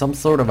we see some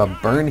sort of a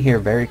burn here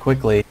very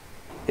quickly,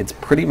 it's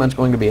pretty much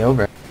going to be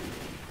over.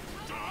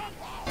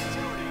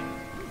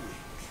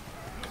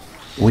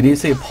 We do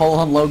see a pull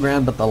on low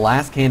ground, but the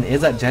last can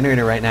is at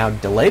Generator right now,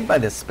 delayed by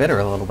this spitter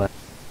a little bit.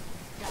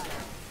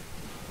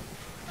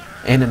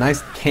 And a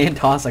nice can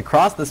toss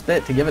across the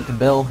spit to give it to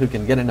Bill, who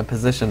can get in a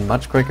position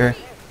much quicker.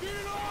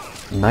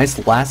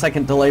 Nice last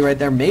second delay right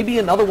there. Maybe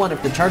another one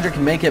if the Charger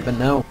can make it, but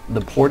no.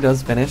 The pour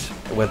does finish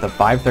with a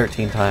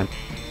 5:13 time.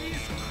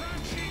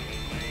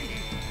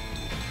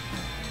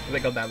 I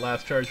think on that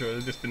last charge it would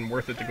have just been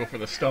worth it to go for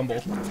the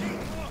stumble.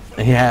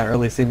 Yeah, it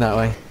really seemed that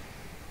way.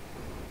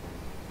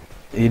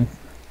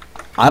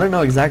 I don't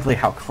know exactly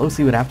how close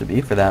he would have to be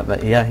for that,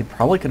 but yeah, he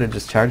probably could have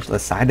just charged the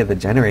side of the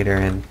Generator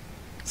and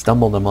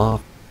stumbled him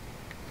off.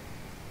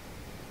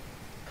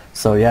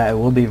 So yeah, it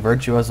will be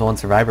Virtuoso on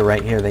Survivor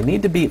right here. They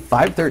need to beat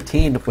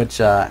 513, which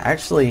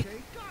actually,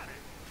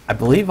 I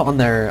believe on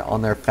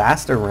their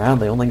faster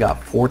round they only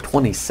got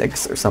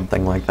 426 or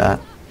something like that.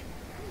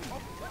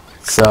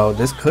 So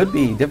this could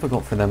be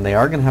difficult for them. They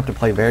are going to have to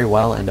play very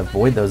well and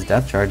avoid those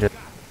death charges.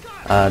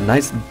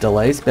 Nice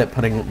delay spit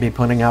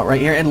putting out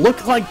right here. And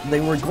looked like they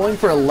were going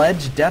for a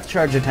ledge death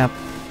charge attempt,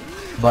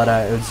 but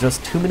it was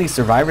just too many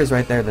Survivors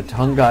right there. The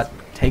tongue got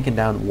taken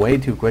down way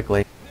too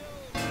quickly.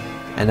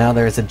 And now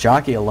there's a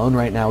jockey alone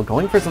right now,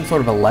 going for some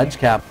sort of a ledge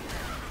cap.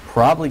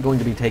 Probably going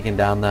to be taken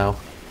down though.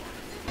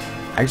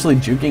 Actually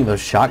juking those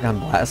shotgun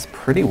blasts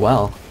pretty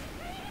well.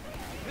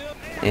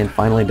 And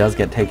finally does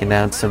get taken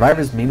down.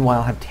 Survivors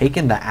meanwhile have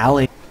taken the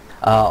alley.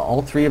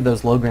 All 3 of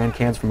those low ground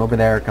cans from over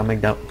there are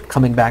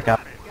coming back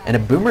up. And a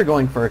boomer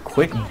going for a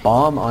quick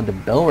bomb onto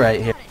Bill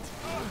right here.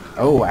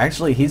 Oh,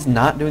 actually he's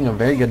not doing a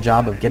very good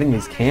job of getting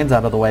these cans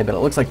out of the way, but it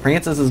looks like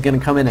Francis is going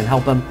to come in and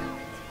help him.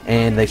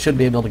 And they should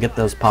be able to get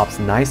those pops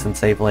nice and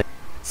safely.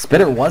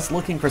 Spitter was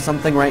looking for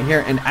something right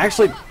here and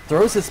actually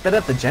throws his spit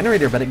at the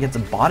Generator, but it gets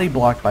body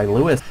blocked by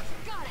Lewis.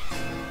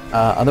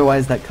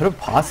 Otherwise that could have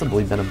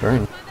possibly been a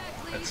burn.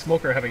 That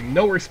Smoker having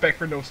no respect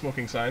for no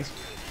smoking signs.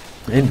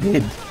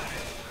 Indeed.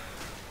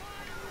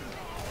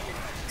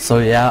 So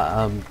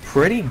yeah,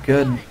 pretty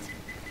good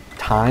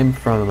time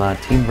from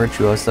Team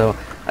Virtuoso.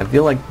 I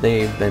feel like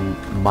they've been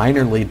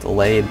minorly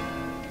delayed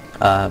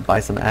by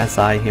some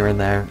SI here and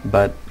there,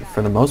 but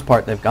for the most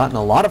part they've gotten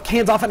a lot of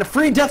cans off and a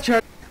free death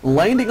charge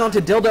landing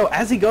onto Dildo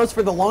as he goes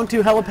for the long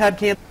 2 helipad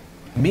can.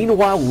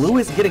 Meanwhile,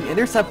 Lewis getting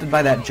intercepted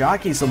by that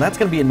jockey, so that's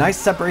going to be a nice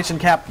separation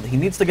cap. He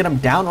needs to get him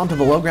down onto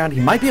the low ground. He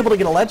might be able to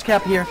get a ledge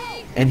cap here,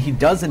 and he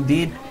does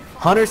indeed.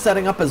 Hunter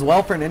setting up as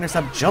well for an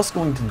intercept, just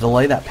going to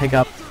delay that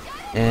pickup.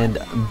 And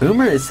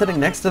Boomer is sitting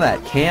next to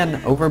that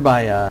can over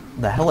by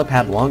the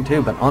helipad long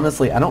too, but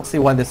honestly I don't see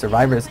why the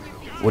Survivors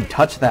would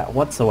touch that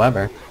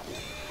whatsoever.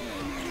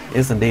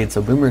 Yes, indeed.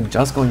 So Boomer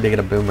just going to get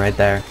a boom right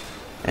there,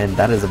 and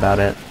that is about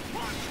it.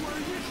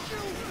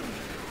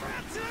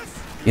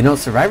 You know,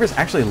 Survivors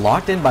actually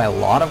locked in by a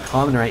lot of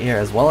common right here,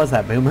 as well as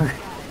that Boomer.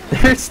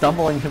 They're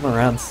stumbling him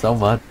around so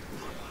much.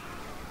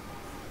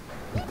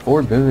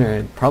 Poor Boomer,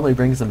 it probably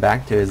brings him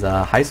back to his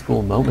high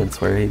school moments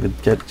where he would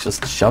get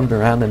just shoved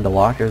around into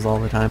lockers all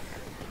the time.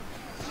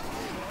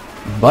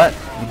 But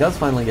he does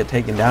finally get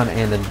taken down,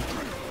 and it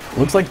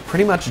looks like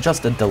pretty much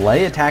just a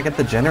delay attack at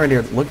the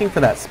Generator, looking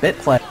for that spit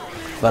play.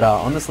 But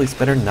honestly,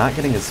 Spitter not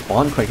getting his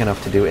spawn quick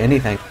enough to do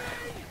anything.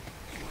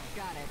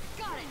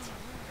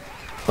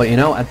 But you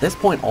know, at this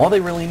point, all they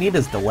really need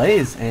is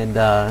delays, and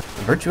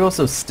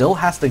Virtuoso still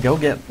has to go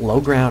get low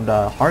ground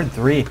hard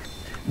 3.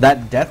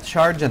 That death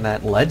charge and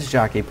that ledge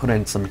jockey put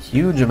in some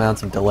huge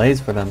amounts of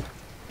delays for them.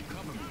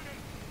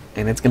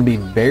 and it's going to be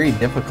very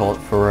difficult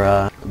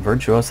for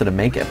Virtuoso to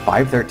make it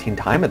 5:13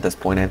 time at this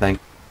point, I think.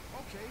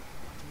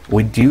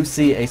 We do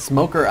see a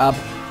smoker up.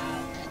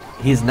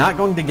 He's not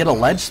going to get a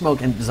ledge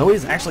smoke, and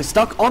Zoe's actually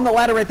stuck on the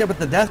ladder right there, but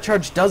the death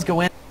charge does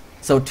go in.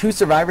 So 2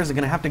 survivors are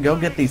going to have to go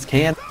get these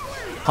cans.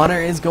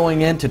 Hunter is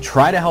going in to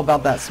try to help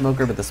out that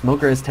smoker, but the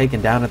smoker is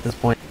taken down at this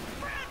point.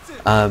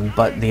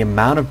 But the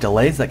amount of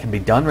delays that can be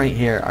done right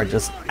here are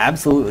just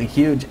absolutely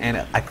huge, and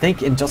I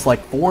think in just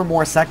like 4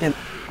 more seconds,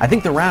 I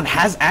think the round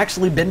has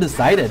actually been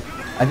decided.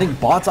 I think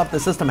Bots Off the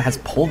System has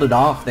pulled it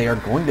off. They are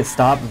going to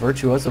stop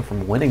Virtuoso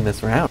from winning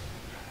this round.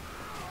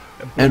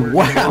 And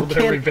wow, a little bit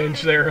of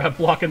revenge there,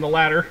 blocking the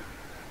ladder.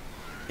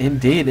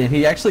 Indeed, and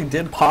he actually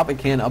did pop a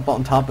can up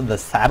on top of the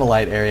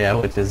satellite area,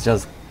 which is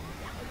just...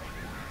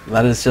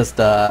 That is just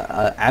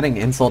adding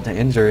insult to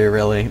injury,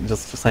 really.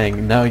 Just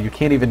saying, no, you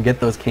can't even get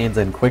those cans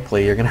in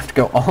quickly. You're going to have to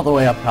go all the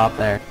way up top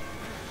there.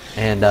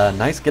 And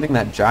nice getting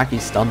that jockey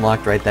stun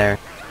locked right there.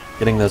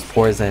 Getting those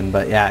pours in.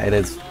 But yeah, it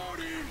is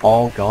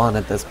all gone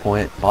at this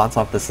point. Bots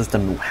Off the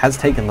System has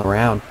taken the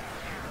round.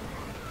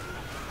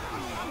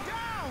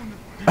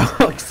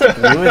 Looks like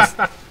Lewis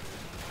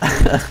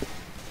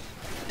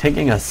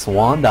taking a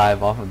swan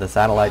dive off of the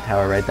satellite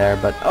tower right there.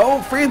 But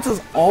oh,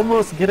 Francis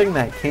almost getting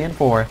that can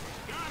pour.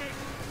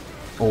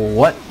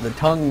 What? The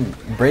tongue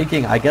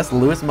breaking. I guess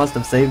Lewis must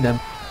have saved him,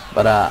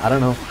 but I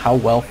don't know how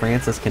well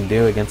Francis can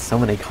do against so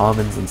many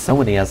commons and so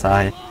many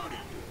SI.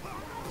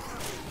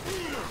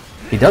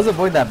 He does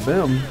avoid that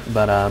boom,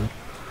 but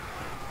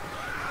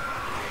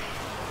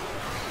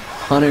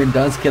Hunter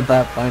does get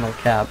that final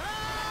cap,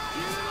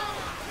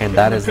 and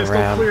that is the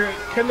round.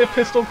 Can the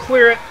pistol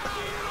clear it?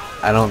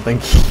 I don't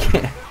think he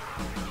can.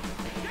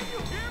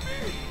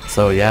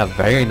 So yeah,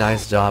 very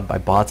nice job by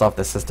Bots Off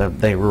the System.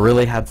 They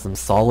really had some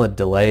solid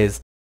delays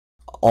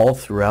all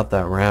throughout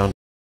that round.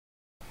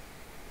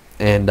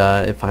 And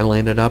it finally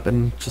ended up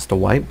in just a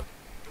wipe.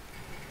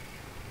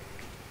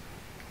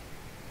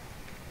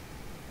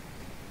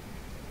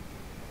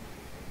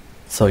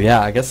 So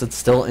yeah, I guess it's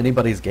still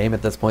anybody's game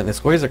at this point. The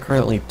scores are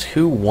currently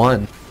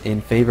 2-1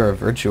 in favor of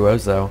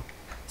Virtuoso.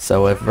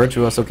 So if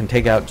Virtuoso can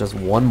take out just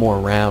one more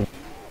round,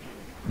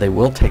 they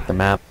will take the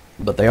map.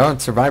 But they are on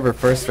Survivor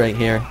first right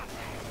here.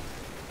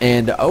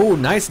 And, oh,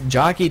 nice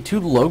jockey to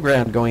low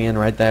ground going in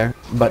right there.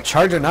 But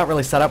Charger not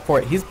really set up for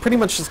it. He's pretty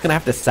much just going to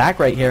have to sack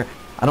right here.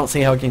 I don't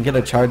see how he can get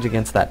a charge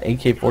against that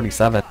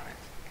AK-47.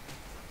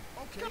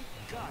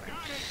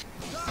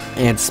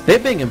 And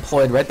Spit being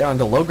employed right there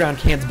onto low ground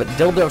cans, but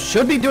Dildo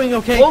should be doing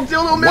okay. Oh,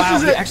 Dildo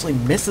misses it! He actually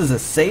misses a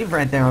save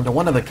right there onto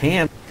one of the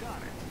cans.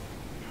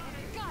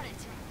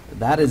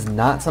 That is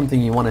not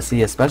something you want to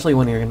see, especially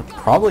when you're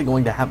probably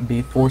going to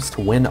be forced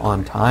to win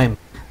on time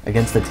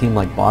against a team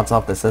like Bots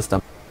Off the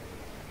System.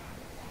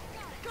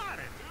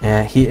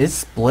 He is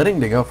splitting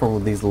to go for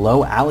these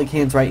low alley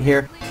cans right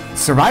here.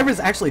 Survivors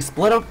actually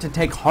split up to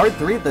take hard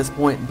 3 at this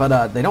point,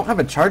 but they don't have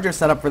a charger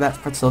set up for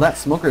that, so that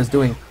smoker is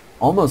doing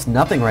almost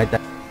nothing right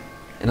there.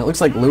 And it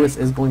looks like Lewis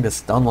is going to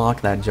stun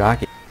lock that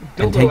jockey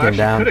and take him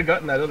down. Could have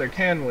gotten that other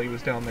can while he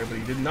was down there, but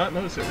he did not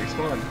notice it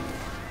respawn.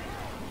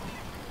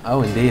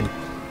 Oh, indeed.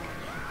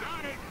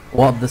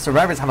 Well, the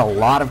survivors have a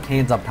lot of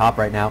cans up top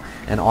right now,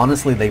 and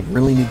honestly, they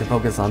really need to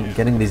focus on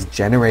getting these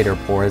generator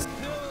pours.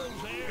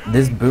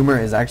 This boomer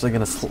is actually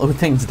going to slow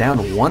things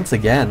down once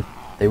again.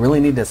 They really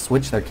need to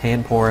switch their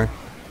can pour.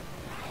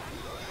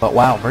 But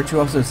wow,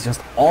 Virtuoso is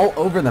just all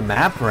over the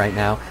map right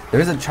now.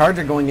 There's a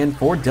charger going in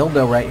for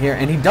Dildo right here,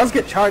 and he does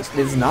get charged.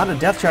 It's not a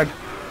death charge,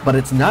 but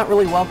it's not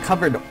really well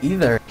covered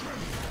either.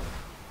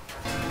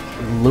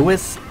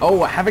 Lewis,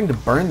 oh, having to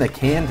burn the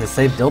can to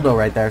save Dildo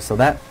right there, so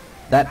that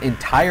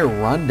entire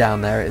run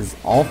down there is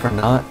all for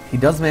naught. He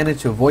does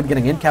manage to avoid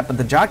getting in cap, but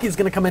the jockey's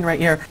going to come in right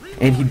here,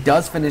 and he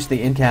does finish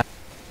the in cap.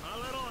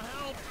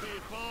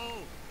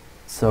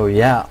 So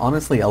yeah,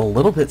 honestly, a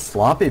little bit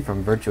sloppy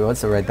from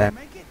Virtuoso right there.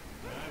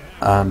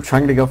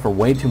 Trying to go for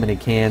way too many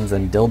cans,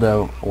 and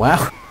Dildo,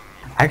 wow,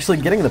 actually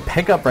getting the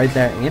pickup right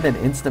there and an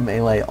instant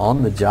melee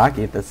on the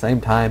jockey at the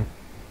same time.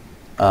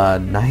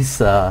 Nice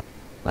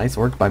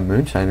work by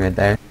Moonshine right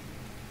there.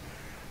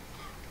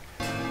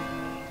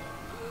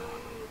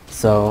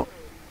 So,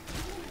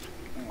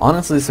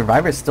 honestly,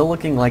 Survivor's still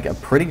looking like a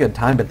pretty good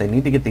time, but they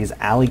need to get these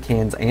alley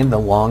cans and the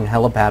long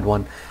helipad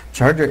one.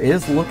 Charger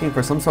is looking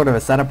for some sort of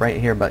a setup right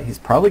here, but he's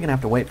probably going to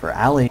have to wait for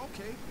alley.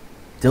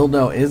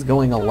 Dildo is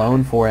going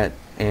alone for it,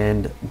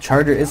 and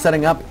Charger is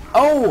setting up.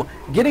 Oh!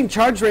 Getting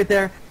charged right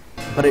there,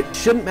 but it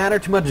shouldn't matter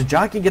too much.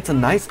 Jockey gets a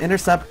nice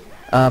intercept,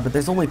 but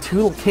there's only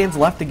 2 cans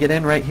left to get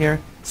in right here.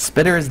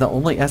 Spitter is the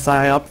only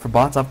SI up for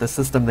Bots Off the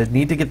System. They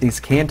need to get these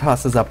can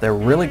tosses up there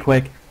really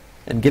quick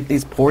and get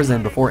these pours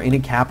in before any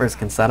cappers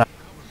can set up.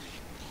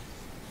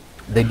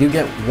 They do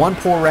get 1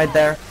 pour right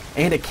there,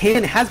 and a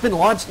can has been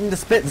launched into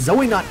Spit.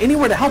 Zoe not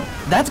anywhere to help.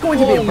 That's going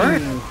to be a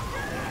burn.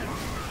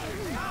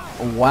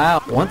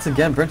 Wow. Once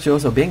again,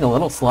 Virtuoso being a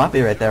little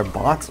sloppy right there.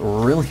 Bots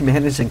really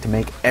managing to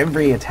make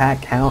every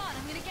attack count.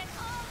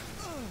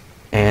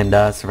 And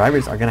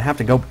Survivors are going to have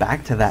to go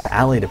back to that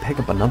alley to pick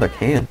up another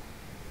can.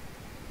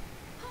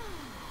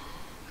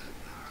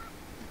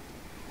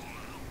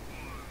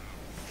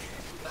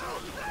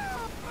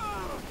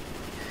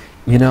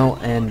 You know,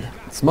 and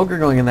Smoker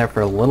going in there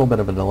for a little bit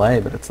of a delay,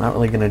 but it's not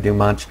really going to do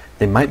much.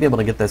 They might be able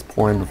to get this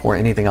pour in before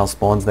anything else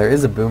spawns. There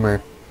is a Boomer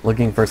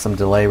looking for some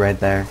delay right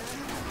there.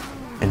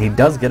 And he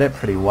does get it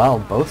pretty well.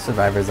 Both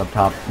survivors up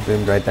top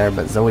boomed right there,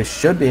 but Zoe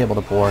should be able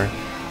to pour.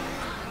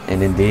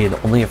 And indeed,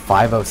 only a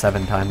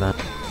 5:07 time then.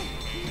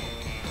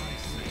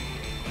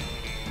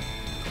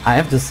 I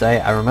have to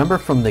say, I remember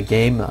from the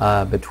game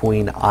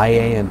between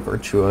IA and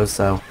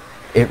Virtuoso,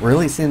 it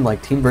really seemed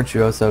like Team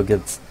Virtuoso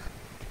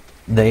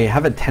they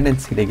have a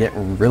tendency to get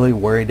really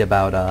worried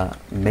about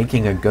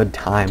making a good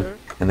time,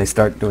 and they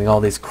start doing all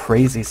these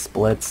crazy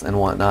splits and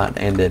whatnot,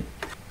 and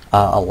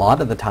a lot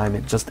of the time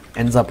it just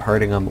ends up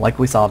hurting them, like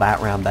we saw that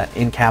round, that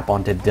in-cap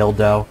onto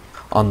Dildo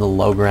on the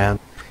low ground,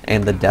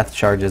 and the death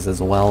charges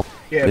as well.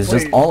 Yeah, it was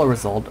just all a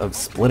result of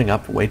splitting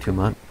up way too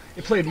much.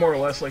 It played more or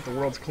less like the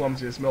world's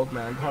clumsiest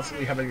milkman,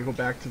 constantly having to go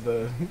back to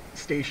the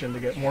station to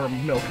get more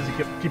milk because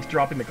he keeps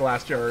dropping the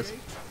glass jars.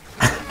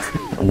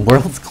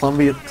 World's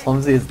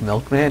clumsiest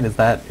milkman? Is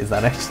that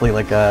actually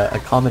like a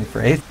common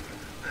phrase?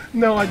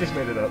 No, I just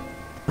made it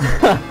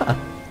up.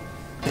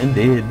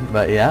 Indeed,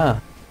 but yeah,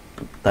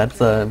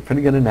 that's a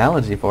pretty good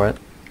analogy for it.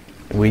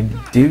 We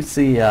do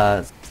see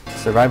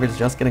survivors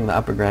just getting the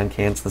upper ground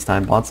cans this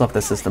time. Bots off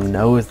the system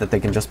knows that they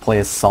can just play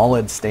a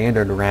solid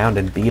standard round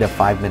and beat a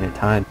 5-minute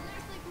time.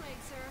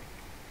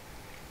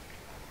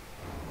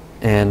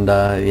 And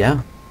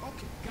yeah,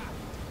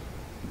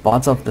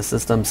 bots off the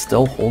system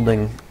still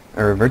holding,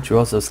 or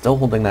Virtuoso still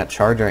holding that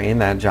charger and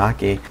that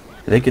jockey.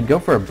 They could go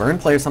for a burn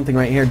play or something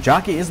right here.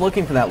 Jockey is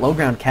looking for that low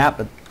ground cap,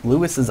 but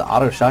Lewis's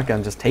auto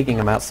shotgun just taking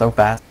him out so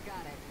fast.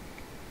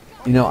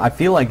 You know, I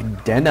feel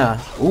like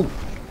Denna, ooh,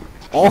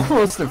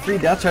 almost a free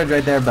death charge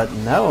right there, but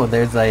no,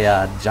 there's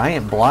a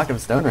giant block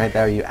of stone right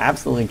there. You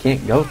absolutely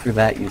can't go through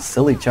that, you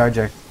silly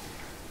charger.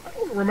 I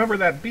don't remember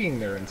that being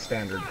there in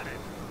Standard.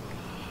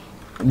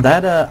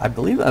 That, I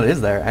believe that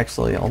is there,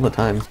 actually, all the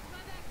time.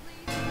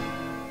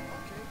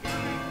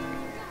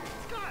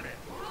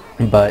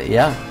 But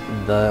yeah,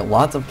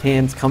 lots of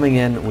cans coming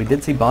in. We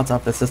did see bots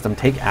off the system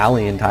take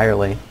Alley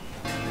entirely.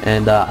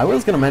 And I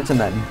was going to mention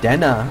that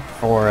Denna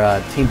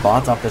for Team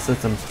Bots off the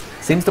system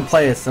seems to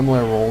play a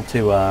similar role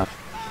to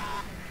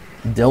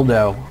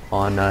Dildo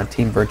on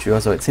Team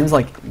Virtuoso. It seems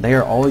like they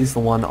are always the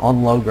one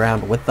on low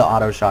ground with the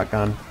auto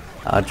shotgun,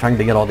 trying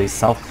to get all these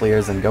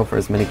self-clears and go for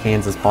as many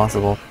cans as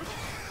possible.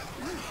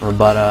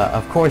 But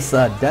of course,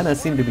 Denna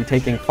seemed to be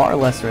taking far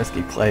less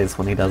risky plays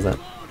when he does it.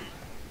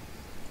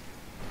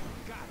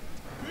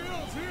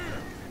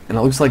 And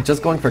it looks like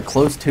just going for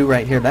close 2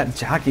 right here, that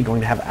jockey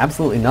going to have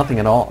absolutely nothing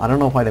at all. I don't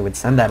know why they would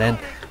send that in.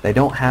 They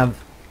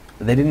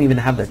didn't even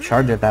have their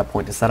charger at that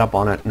point to set up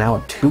on it. Now a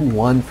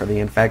 2-1 for the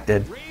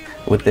infected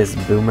with this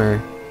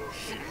boomer.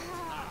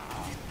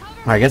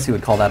 Or I guess you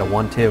would call that a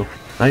 1-2.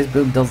 Nice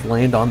boom does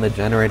land on the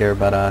generator,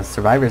 but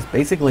survivors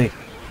basically,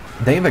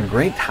 they have a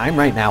great time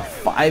right now.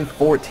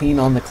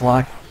 5:14 on the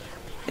clock,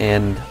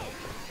 and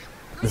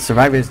the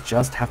survivors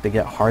just have to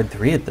get hard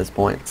 3 at this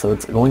point. So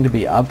it's going to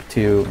be up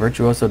to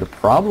Virtuoso to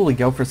probably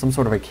go for some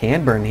sort of a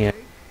can burn here.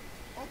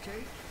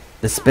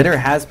 The spitter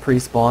has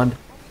pre-spawned,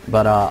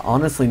 but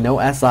honestly no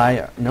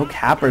SI, no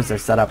cappers are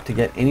set up to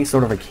get any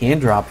sort of a can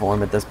drop for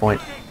him at this point.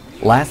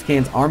 Last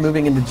cans are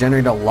moving into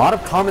generator. A lot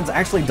of commons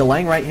actually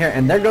delaying right here,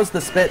 and there goes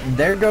the spit.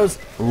 There goes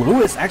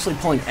Lewis actually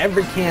pulling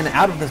every can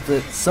out of the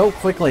spit so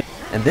quickly.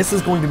 And this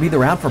is going to be the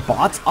round for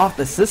bots off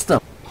the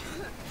system.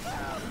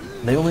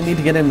 They only need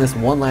to get in this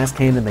one last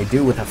can, and they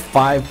do with a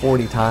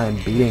 5:40 time,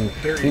 beating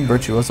Team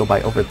Virtuoso by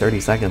over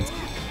 30 seconds.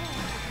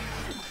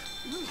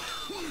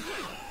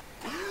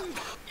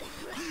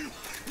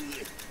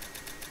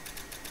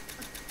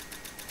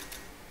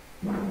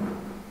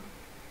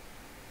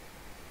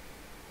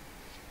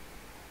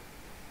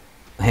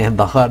 And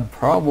the HUD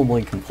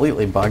probably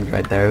completely bugged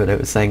right there, but it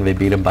was saying they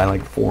beat him by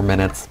like 4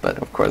 minutes, but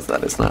of course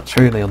that is not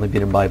true. They only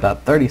beat him by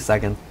about 30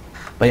 seconds.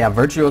 But yeah,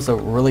 Virtuoso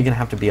really going to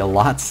have to be a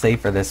lot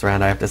safer this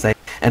round, I have to say.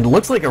 And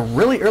looks like a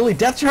really early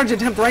death charge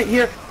attempt right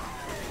here.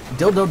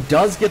 Dildo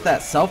does get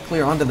that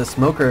self-clear onto the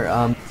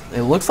smoker.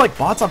 It looks like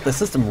bots off the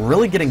system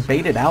really getting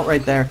baited out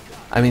right there.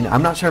 I mean,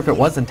 I'm not sure if it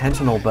was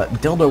intentional, but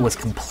Dildo was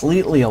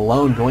completely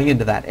alone going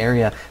into that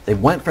area. They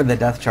went for the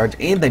death charge,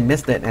 and they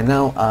missed it, and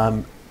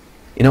now,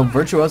 you know,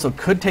 Virtuoso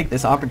could take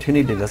this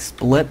opportunity to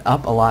split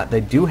up a lot.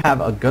 They do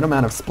have a good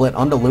amount of split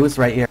onto Lewis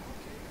right here,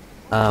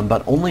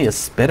 but only a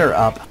spitter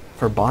up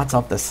for bots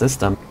off the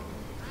system.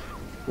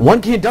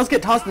 One can does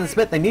get tossed in the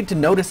spit. They need to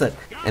notice it,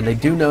 and they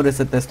do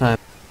notice it this time.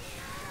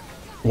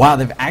 Wow,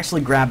 they've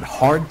actually grabbed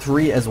hard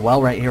 3 as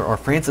well right here, or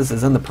Francis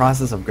is in the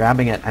process of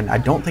grabbing it, and I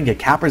don't think a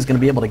capper is going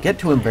to be able to get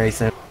to him very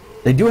soon.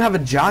 They do have a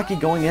jockey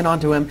going in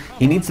onto him.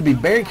 He needs to be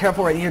very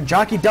careful right here.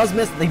 Jockey does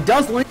miss. He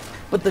does link,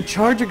 but the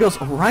charger goes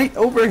right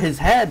over his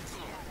head.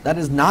 That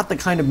is not the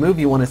kind of move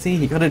you want to see.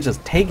 He could have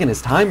just taken his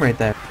time right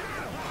there.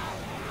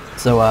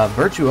 So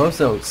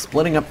Virtuoso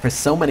splitting up for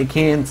so many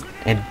cans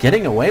and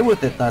getting away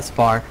with it thus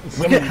far.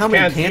 Look at how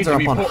many cans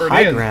are up on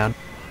high ground.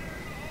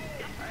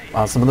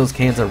 Wow, some of those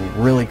cans are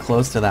really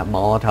close to that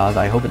Molotov.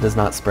 I hope it does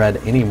not spread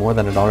any more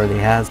than it already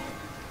has.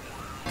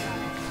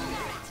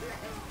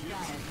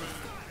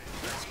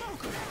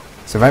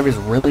 Survivors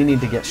really need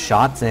to get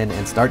shots in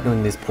and start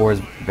doing these pours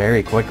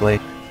very quickly.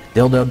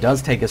 Dildo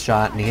does take a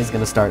shot, and he's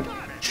going to start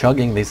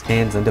chugging these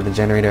cans into the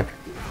generator.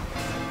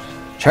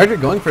 Charger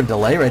going for a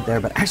delay right there,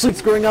 but actually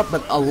screwing up,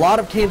 but a lot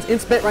of cans in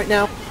spit right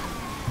now.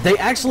 They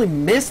actually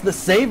missed the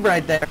save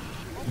right there,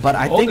 but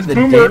I think the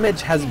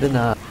damage has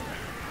been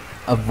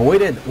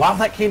avoided. Wow,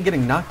 that can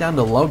getting knocked down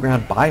to low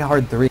ground by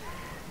Hard 3.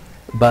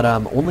 But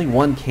only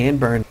one can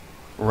burn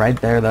right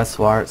there thus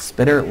far.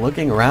 Spitter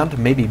looking around to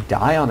maybe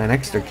die on an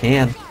extra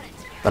can,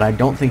 but I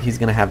don't think he's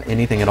going to have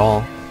anything at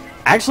all.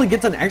 Actually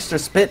gets an extra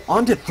spit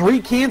onto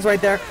 3 cans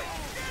right there.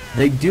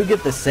 They do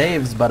get the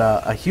saves, but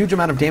a huge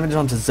amount of damage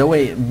onto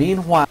Zoe.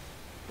 Meanwhile,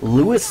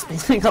 Lewis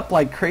splitting up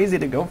like crazy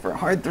to go for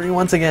Hard 3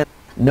 once again.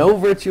 No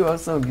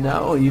Virtuoso,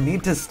 no. You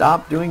need to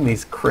stop doing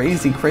these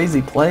crazy,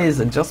 crazy plays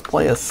and just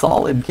play a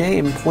solid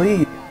game,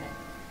 please.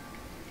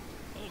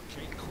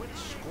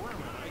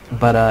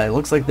 But it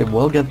looks like they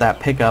will get that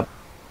pickup.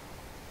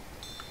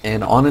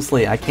 And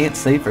honestly, I can't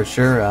say for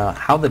sure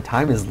how the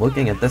time is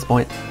looking at this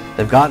point.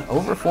 They've got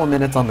over 4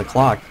 minutes on the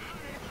clock.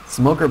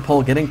 Smoker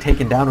Pole getting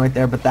taken down right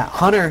there, but that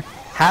Hunter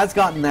has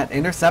gotten that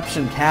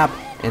interception cap,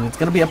 and it's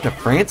going to be up to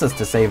Francis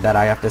to save that,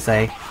 I have to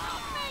say.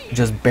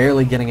 Just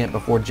barely getting it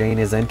before Jane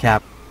is in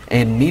cap.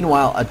 And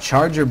meanwhile, a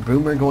Charger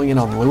Boomer going in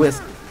on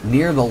Lewis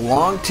near the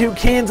long 2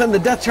 cans, and the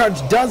death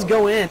charge does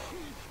go in.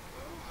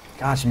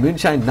 Gosh,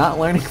 Moonshine not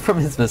learning from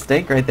his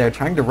mistake right there,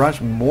 trying to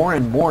rush more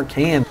and more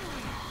cans.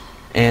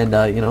 And,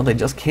 you know, they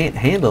just can't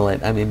handle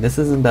it. I mean, this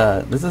isn't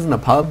a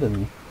pub,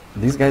 and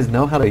these guys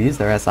know how to use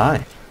their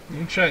SI.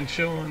 Moonshine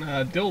showing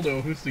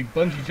Dildo, who's the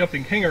bungee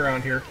jumping king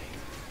around here.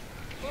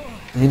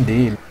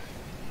 Indeed.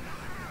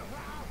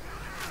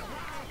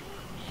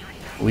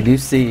 We do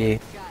see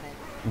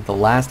the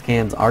last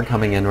cans are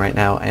coming in right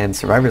now, and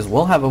Survivors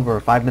will have over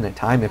a 5-minute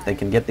time if they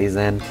can get these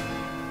in.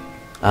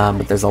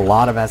 But there's a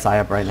lot of SI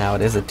up right now.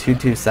 It is a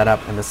 2-2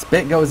 setup, and the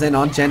spit goes in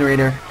on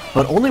Generator,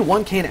 but only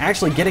 1 can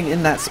actually getting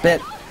in that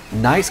spit.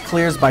 Nice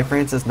clears by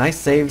Francis, nice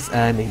saves,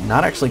 and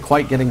not actually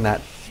quite getting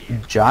that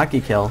jockey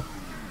kill.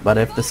 But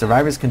if the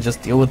Survivors can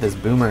just deal with this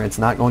Boomer, it's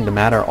not going to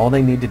matter. All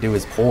they need to do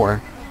is pour.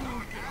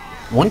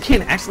 1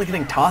 can actually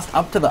getting tossed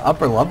up to the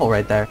upper level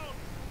right there.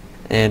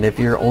 And if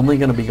you're only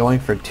going to be going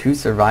for 2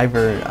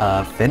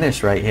 Survivor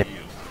finish right here,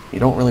 you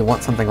don't really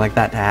want something like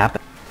that to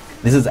happen.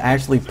 This is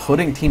actually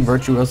putting Team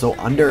Virtuoso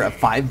under a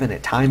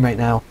 5-minute time right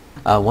now.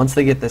 Once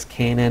they get this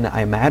can in,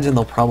 I imagine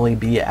they'll probably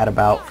be at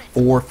about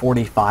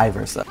 4:45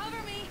 or so.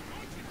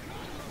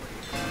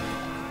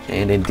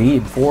 And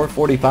indeed,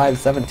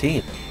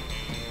 4:45:17.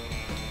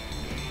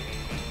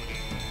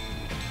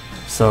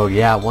 So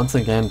yeah, once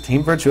again,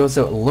 Team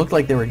Virtuoso, it looked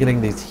like they were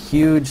getting these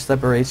huge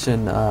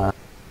separation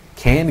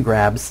can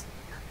grabs,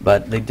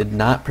 but they did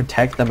not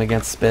protect them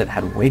against spit,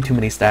 had way too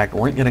many stacked,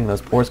 weren't getting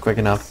those pours quick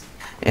enough,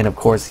 and of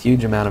course,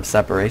 huge amount of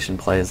separation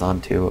plays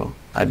onto,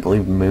 I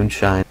believe,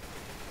 Moonshine.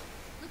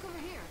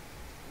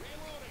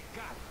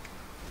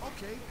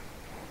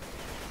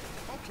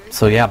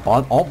 So yeah,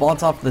 all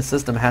bots off the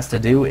system has to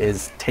do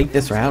is take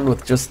this round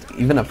with just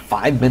even a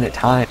 5-minute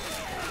time,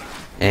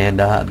 and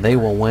they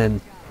will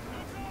win.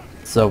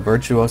 So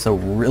Virtuoso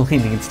really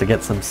needs to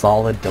get some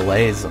solid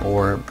delays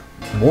or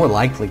more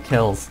likely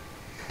kills,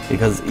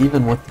 because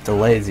even with the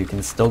delays you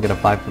can still get a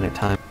 5-minute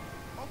time.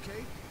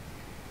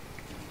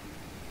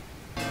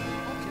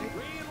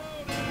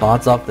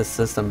 Bots off the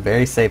system,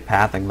 very safe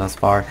pathing thus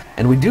far.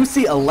 And we do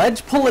see a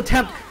ledge pull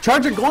attempt.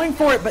 Charger going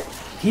for it, but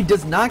he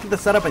does not get the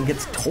setup and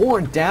gets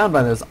torn down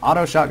by those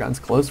auto shotguns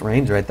close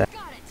range right there.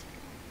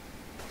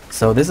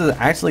 So this is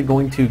actually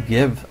going to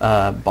give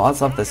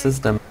bots off the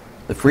system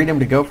the freedom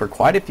to go for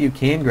quite a few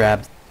can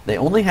grabs. They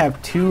only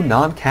have 2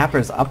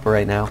 non-cappers up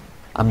right now.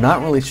 I'm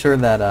not really sure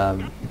that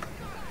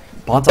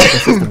bots off the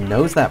system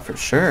knows that for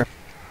sure,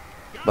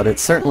 but it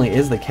certainly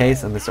is the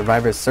case, and the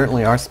Survivors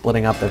certainly are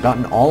splitting up. They've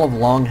gotten all of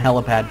long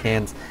helipad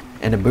cans,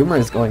 and a Boomer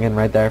is going in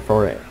right there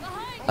for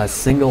a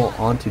single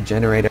onto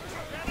Generator.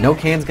 No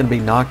can's going to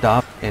be knocked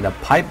off, and a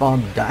pipe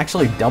bomb,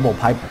 actually double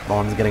pipe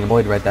bombs getting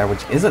avoided right there,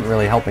 which isn't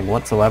really helping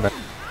whatsoever.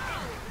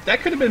 That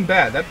could have been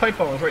bad. That pipe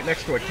bomb was right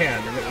next to a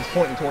can, and it was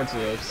pointing towards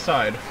the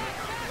side.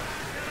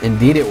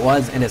 Indeed it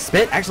was, and a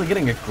spit actually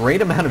getting a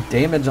great amount of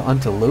damage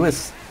onto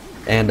Lewis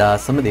and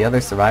some of the other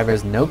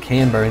Survivors. No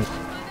can burns.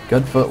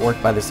 Good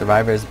footwork by the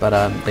Survivors, but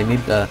they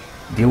need to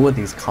deal with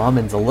these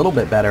commons a little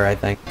bit better, I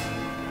think.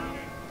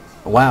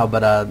 Wow,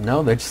 but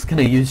no, they're just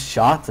going to use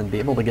shots and be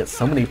able to get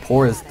so many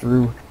pours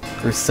through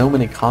so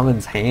many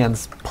commons'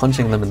 hands,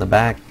 punching them in the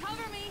back.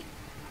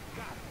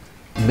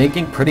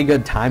 Making pretty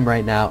good time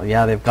right now.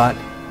 Yeah, they've got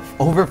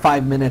over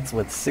 5 minutes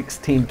with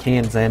 16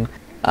 cans in.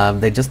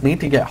 They just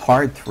need to get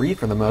hard 3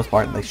 for the most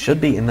part. They should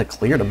be in the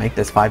clear to make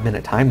this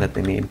 5-minute time that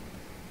they need.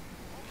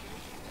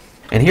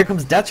 And here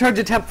comes Death Charge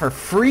attempt for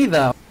free,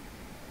 though.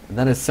 And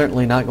that is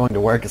certainly not going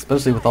to work,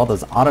 especially with all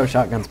those auto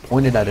shotguns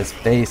pointed at his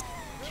face.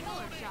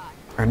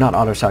 Or not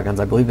auto shotguns,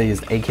 I believe they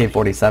used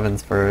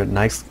AK-47s for a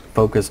nice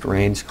focused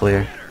range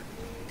clear.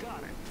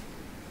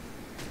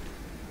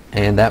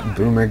 And that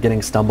Boomer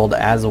getting stumbled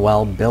as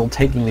well. Bill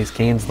taking these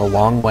cans the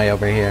long way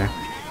over here.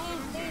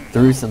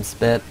 through some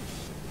spit.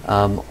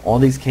 All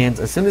these cans,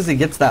 as soon as he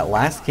gets that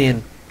last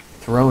can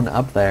thrown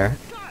up there,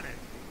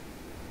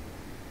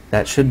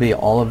 that should be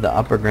all of the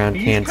upper ground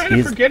cans. He's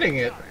kind of forgetting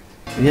it.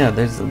 Yeah,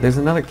 there's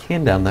another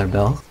can down there,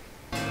 Bill.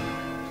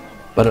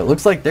 But it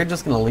looks like they're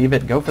just going to leave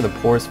it, go for the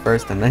pours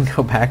first, and then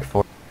go back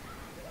for it.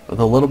 With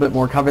a little bit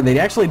more cover. They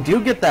actually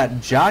do get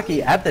that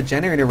jockey at the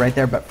generator right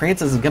there, but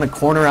Francis is going to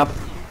corner up.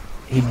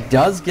 He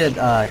does get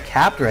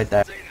capped right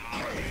there.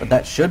 But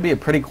that should be a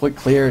pretty quick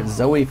clear.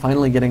 Zoe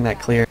finally getting that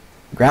clear,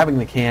 grabbing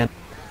the can,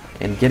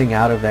 and getting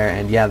out of there.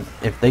 And yeah,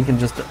 if they can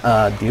just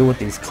deal with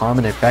these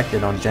common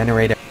infected on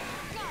generator,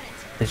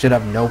 they should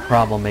have no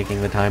problem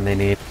making the time they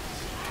need.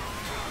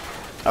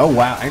 Oh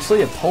wow,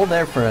 actually a pull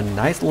there for a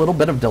nice little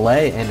bit of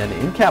delay and an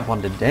in-cap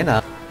onto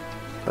Dana.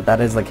 But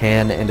that is the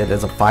can, and it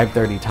is a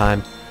 5:30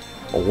 time.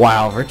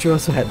 Wow,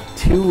 Virtuoso had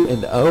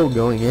 2-0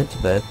 going into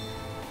this.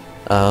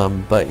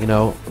 But, you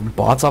know,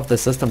 bots off the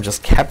system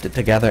just kept it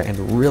together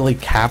and really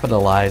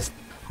capitalized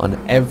on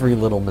every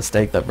little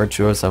mistake that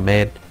Virtuoso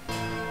made,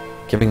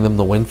 giving them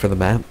the win for the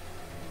map.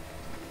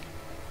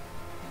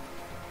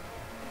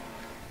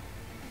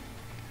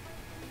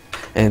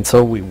 And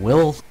so we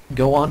will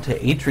go on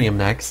to Atrium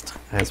next,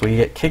 as we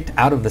get kicked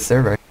out of the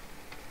server.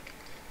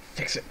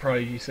 Fix it,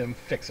 Prodigy Sim,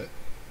 fix it.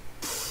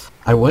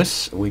 I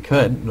wish we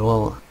could.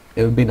 Well,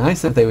 it would be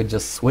nice if they would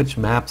just switch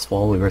maps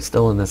while we were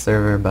still in the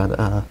server,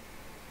 but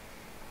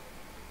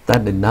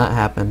that did not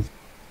happen.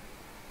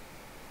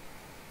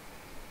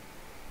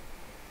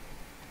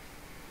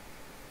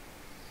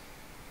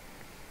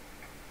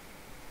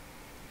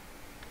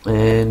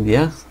 And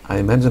yeah, I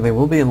imagine they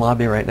will be in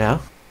lobby right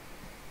now.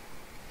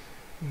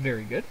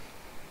 Very good.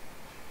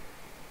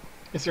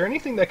 Is there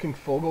anything that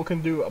Fogel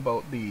can do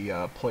about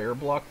the player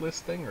block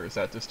list thing, or is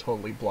that just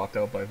totally blocked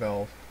out by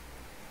Valve?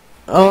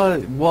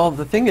 Well,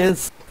 the thing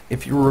is,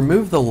 if you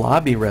remove the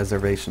lobby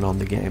reservation on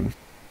the game,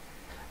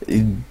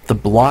 the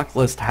block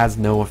list has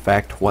no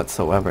effect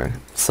whatsoever.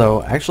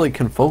 So actually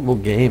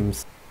Confogel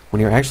games, when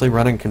you're actually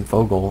running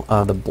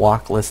Confogel, the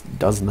block list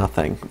does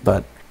nothing.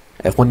 But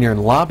when you're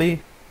in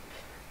lobby,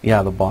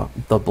 yeah, the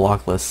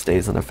block list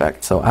stays in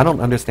effect. So I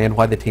don't understand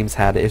why the teams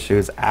had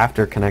issues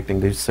after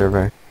connecting to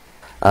server,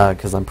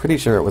 because I'm pretty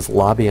sure it was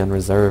lobby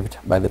unreserved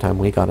by the time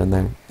we got in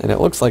there. And it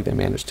looks like they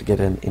managed to get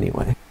in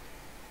anyway.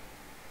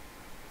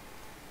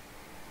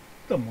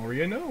 The more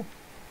you know.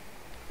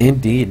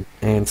 Indeed.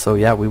 And so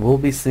yeah, we will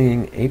be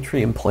seeing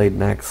Atrium played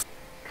next.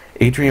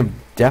 Atrium,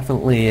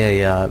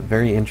 definitely a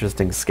very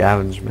interesting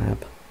Scavenge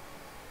map.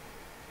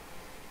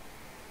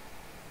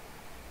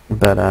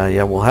 But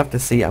yeah, we'll have to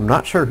see. I'm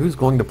not sure who's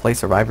going to play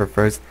Survivor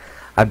first.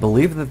 I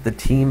believe that the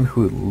team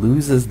who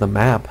loses the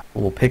map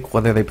will pick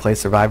whether they play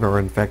Survivor or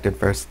Infected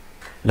first.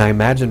 And I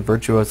imagine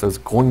Virtuoso is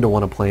going to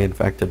want to play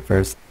Infected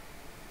first.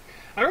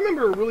 I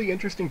remember a really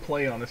interesting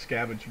play on a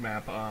Scavenge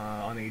map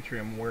on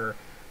Atrium where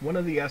one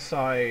of the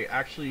SI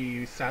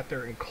actually sat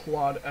there and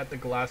clawed at the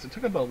glass. It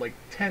took about like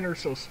 10 or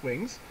so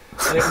swings,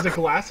 and it was a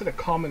glass in a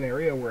common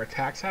area where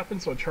attacks happen,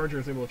 so a charger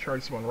is able to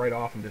charge someone right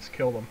off and just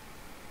kill them.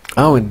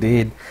 Oh,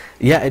 indeed.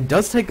 Yeah, it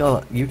does take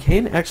a... You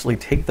can actually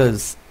take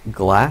those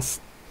glass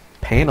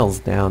panels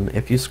down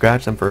if you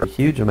scratch them for a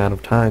huge amount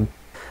of time.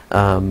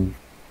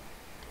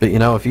 But, you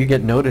know, if you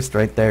get noticed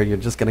right there, you're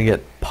just going to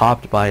get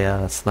popped by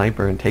a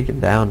sniper and taken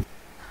down.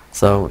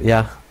 So,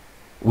 yeah,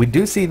 we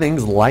do see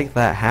things like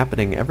that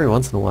happening every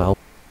once in a while.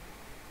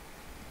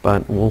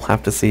 But we'll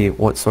have to see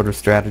what sort of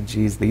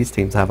strategies these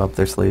teams have up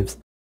their sleeves.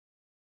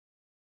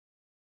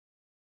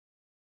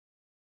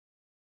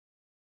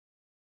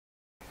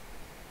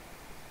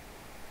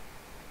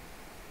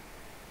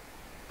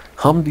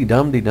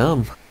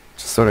 Hum-de-dum-de-dum.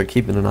 Just sort of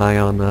keeping an eye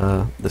on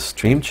the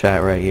stream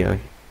chat right here.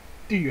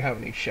 Do you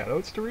have any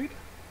shoutouts to read?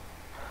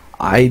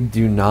 I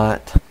do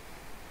not.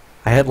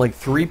 I had like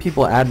 3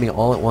 people add me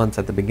all at once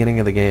at the beginning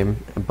of the game,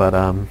 but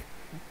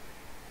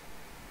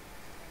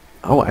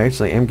oh, I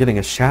actually am getting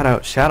a shout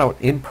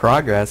out in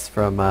progress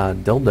from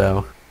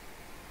Dildo.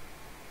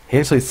 He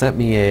actually sent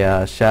me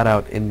a shout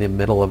out in the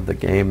middle of the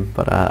game,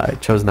 but I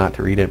chose not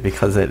to read it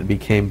because it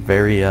became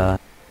very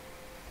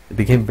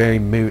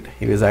moot.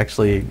 He was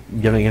actually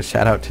giving a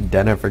shout out to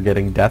Denna for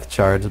getting death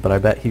charged, but I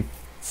bet he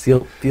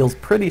feels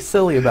pretty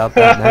silly about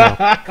that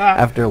now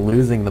after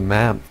losing the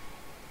map.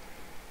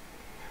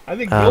 I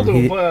think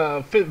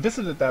Dildo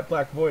visited that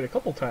Black Void a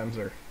couple times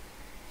there.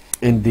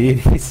 Indeed,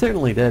 he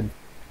certainly did.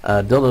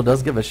 Dildo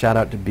does give a shout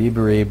out to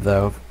Bieberib,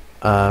 though,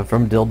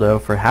 from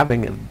Dildo for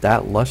having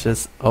that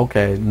luscious...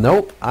 Okay,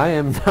 nope, I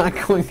am not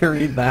going to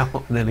read that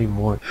one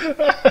anymore.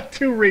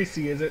 Too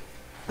racy, is it?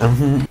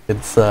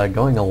 It's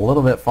going a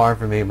little bit far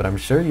for me, but I'm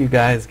sure you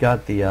guys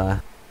got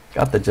the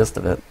gist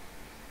of it.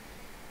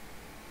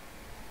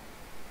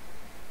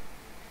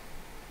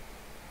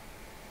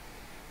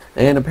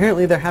 And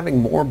apparently they're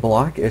having more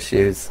block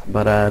issues,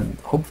 but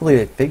hopefully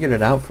they figured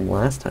it out from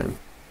last time.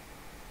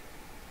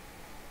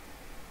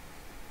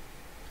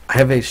 I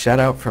have a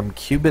shout out from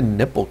Cuban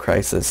Nipple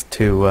Crisis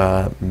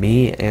to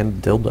me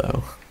and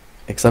Dildo.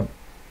 Except,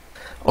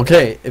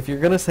 okay, if you're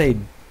gonna say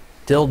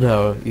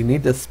Dildo, you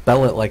need to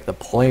spell it like the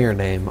player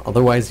name,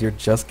 otherwise you're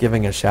just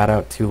giving a shout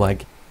out to,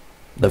 like,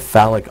 the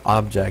phallic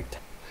object.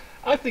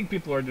 I think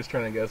people are just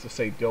trying to get us to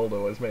say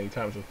dildo as many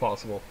times as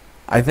possible.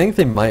 I think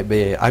they might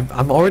be.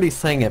 I'm already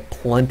saying it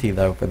plenty,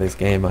 though, for this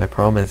game, I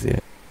promise you.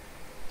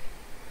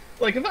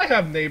 Like, if I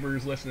have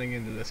neighbors listening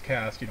into this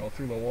cast, you know,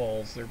 through the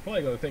walls, they're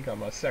probably going to think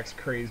I'm a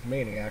sex-crazed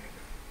maniac.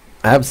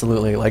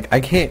 Absolutely. Like, I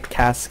can't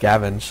cast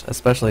Scavenge,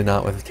 especially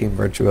not with Team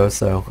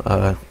Virtuoso,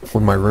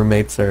 when my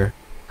roommates are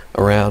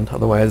around.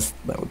 Otherwise,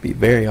 that would be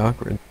very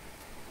awkward.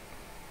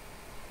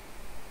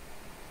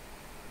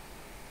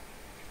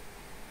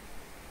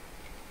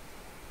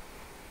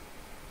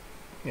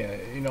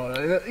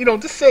 Yeah,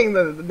 just saying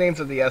the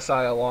names of the SI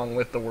along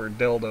with the word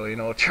dildo, you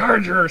know,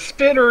 charger,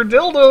 spitter,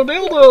 dildo,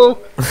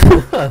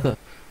 dildo.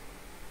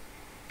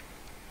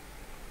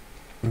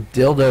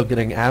 Dildo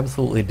getting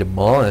absolutely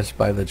demolished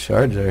by the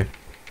charger.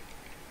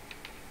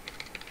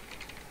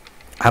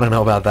 I don't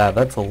know about that.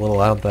 That's a little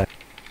out there.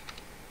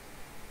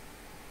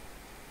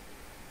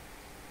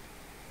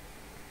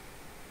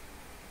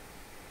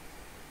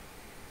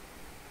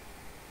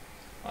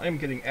 I am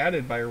getting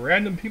added by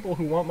random people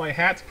who want my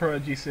hats,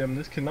 Prodigy Sim.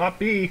 This cannot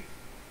be.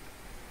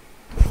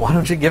 Why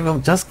don't you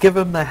just give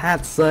him the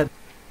hat, son?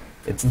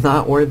 It's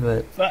not worth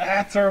it. The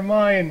hats are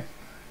mine.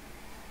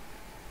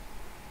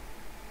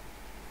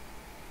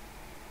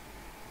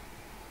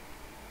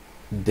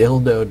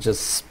 Dildo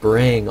just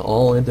spraying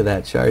all into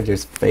that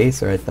charger's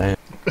face right there.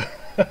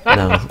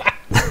 No.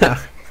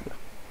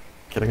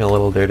 Getting a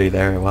little dirty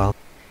there, well.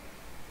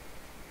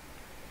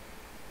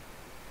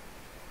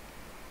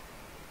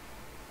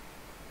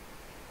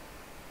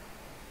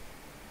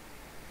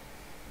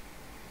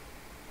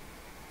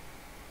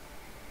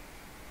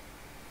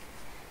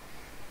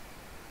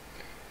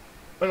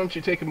 Why don't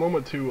you take a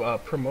moment to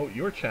promote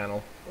your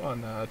channel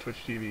on Twitch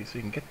TV so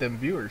you can get them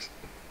viewers?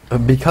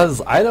 Because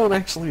I don't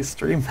actually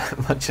stream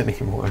that much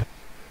anymore.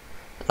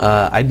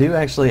 I do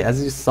actually,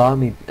 as you saw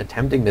me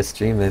attempting to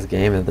stream this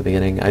game at the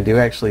beginning, I do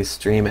actually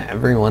stream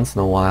every once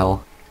in a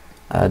while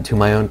to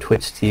my own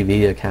Twitch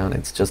TV account.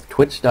 It's just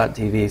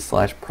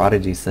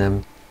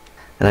twitch.tv/ProdigySim.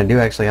 And I do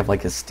actually have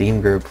like a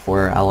Steam group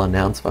where I'll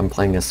announce if I'm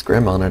playing a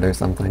scrim on it or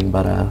something,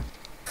 but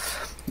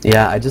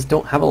yeah, I just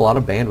don't have a lot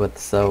of bandwidth,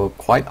 so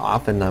quite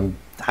often I'm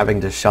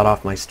having to shut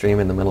off my stream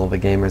in the middle of a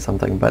game or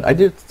something, but I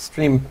do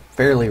stream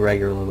fairly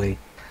regularly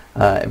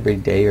every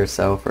day or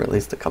so for at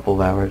least a couple of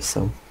hours,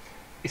 so...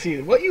 You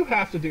see, what you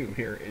have to do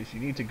here is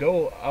you need to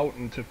go out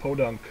into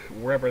Podunk,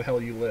 wherever the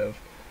hell you live,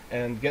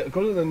 and go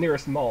to the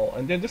nearest mall,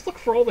 and then just look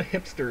for all the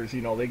hipsters,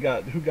 you know,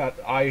 who got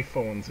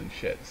iPhones and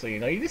shit. So, you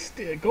know, you just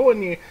go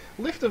and you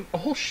lift a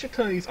whole shit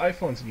ton of these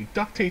iPhones and you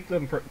duct tape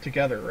them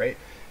together, right?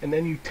 And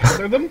then you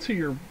tether them to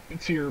your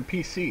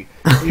PC.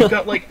 You've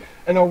got like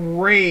an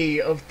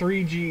array of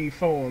 3G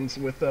phones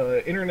with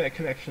internet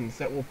connections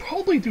that will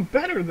probably do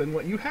better than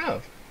what you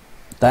have.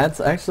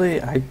 That's actually,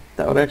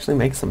 that would actually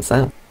make some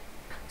sense.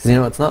 Because, you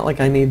know, it's not like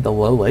I need the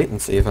low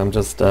latency if I'm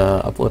just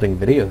uploading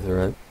video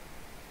through it.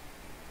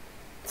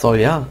 So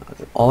yeah,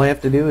 all I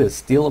have to do is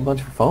steal a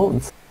bunch of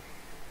phones,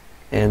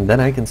 and then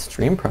I can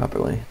stream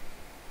properly.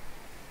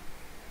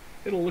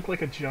 It'll look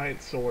like a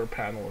giant solar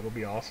panel. It'll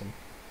be awesome.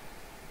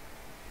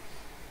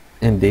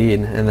 Indeed,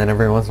 and then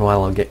every once in a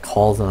while I'll get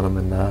calls on them,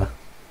 and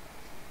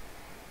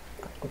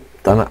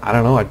then I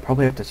don't know, I'd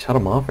probably have to shut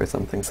them off or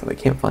something so they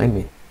can't find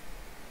me.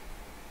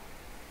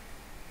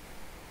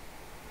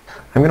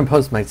 I'm gonna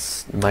post my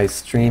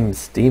stream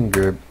Steam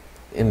group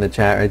in the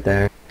chat right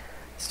there.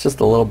 It's just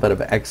a little bit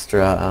of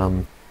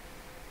extra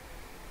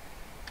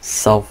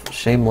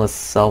shameless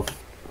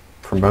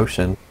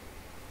self-promotion.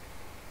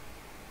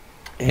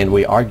 And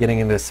we are getting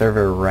into the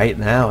server right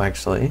now,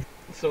 actually.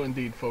 So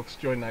indeed, folks,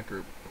 join that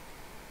group.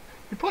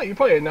 You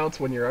probably announce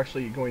when you're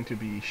actually going to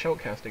be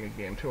shoutcasting a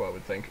game too, I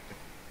would think.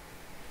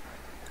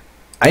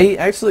 I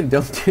actually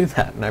don't do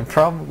that, and I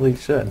probably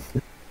should.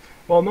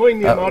 Well, knowing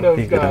the amount of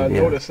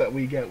notice that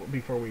we get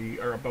before we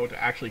are about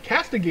to actually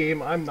cast a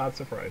game, I'm not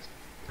surprised.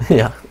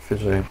 Yeah, for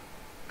sure.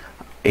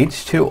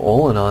 H2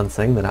 Olanon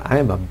saying that I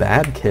am a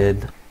bad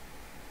kid.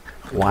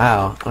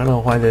 Wow, I don't know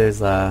why there's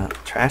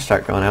trash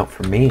talk going out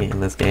for me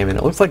in this game, and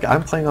it looks like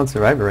I'm playing on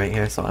Survivor right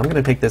here, so I'm going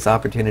to take this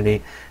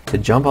opportunity to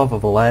jump off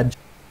of a ledge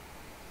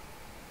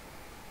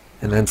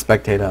and then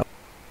spectate up.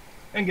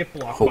 And get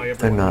blocked by everyone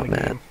they're not in the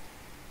mad. game.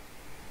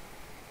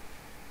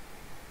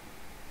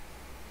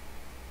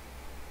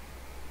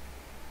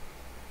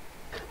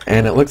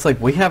 And it looks like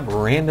we have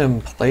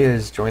random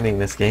players joining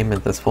this game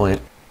at this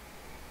point.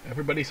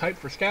 Everybody's hyped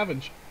for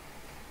Scavenge.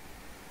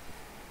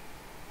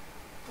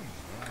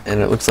 And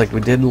it looks like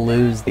we did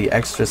lose the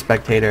extra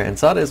spectator, and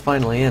Sada is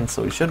finally in,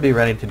 so we should be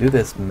ready to do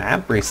this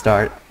map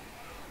restart.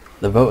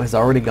 The vote has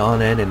already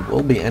gone in and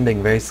will be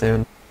ending very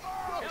soon.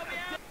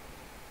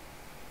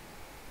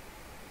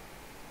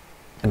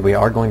 And we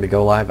are going to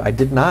go live. I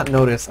did not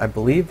notice, I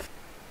believe...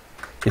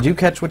 Did you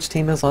catch which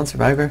team is on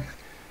Survivor?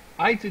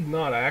 I did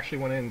not. I actually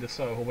went in and just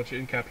saw a whole bunch of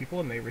in-cap people,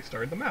 and they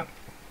restarted the map.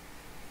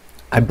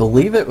 I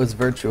believe it was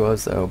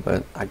Virtuoso,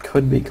 but I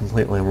could be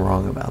completely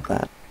wrong about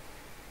that.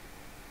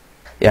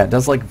 Yeah, it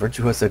does like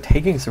Virtuoso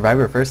taking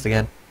Survivor first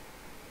again.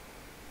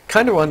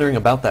 Kind of wondering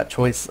about that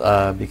choice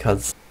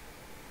because,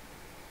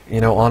 you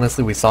know,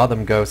 honestly, we saw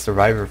them go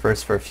Survivor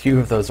first for a few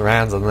of those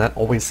rounds, and that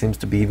always seems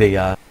to be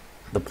the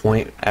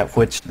point at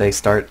which they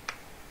start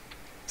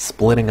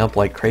splitting up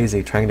like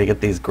crazy, trying to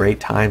get these great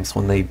times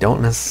when they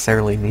don't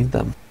necessarily need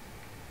them.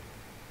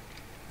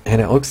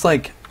 And it looks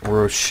like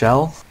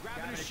Rochelle...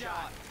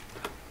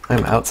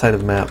 I'm outside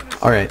of the map.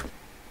 Alright.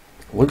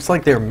 Looks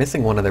like they're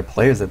missing one of their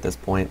players at this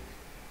point.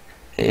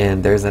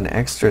 And there's an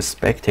extra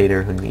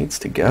spectator who needs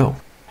to go.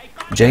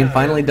 Jane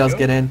finally does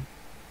get in,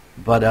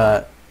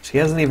 but she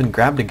hasn't even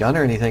grabbed a gun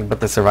or anything,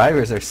 but the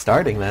survivors are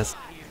starting this.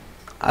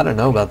 I don't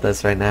know about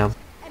this right now.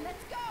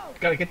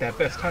 Gotta get that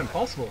best time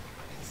possible.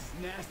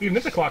 Even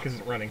if the clock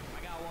isn't running.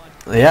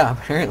 Yeah,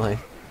 apparently.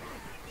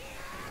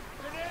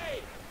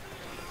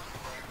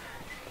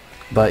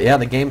 But yeah,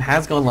 the game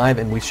has gone live,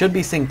 and we should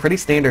be seeing pretty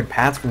standard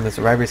paths from the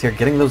survivors here,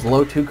 getting those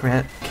low 2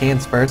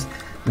 cans first.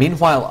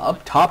 Meanwhile,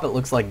 up top it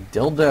looks like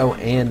Dildo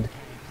and,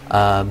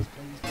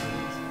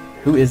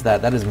 who is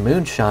that? That is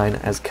Moonshine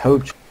as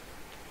coach.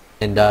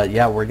 And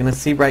yeah, we're going to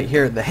see right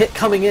here the hit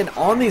coming in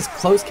on these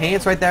close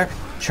cans right there.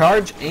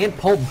 Charge and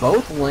pull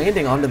both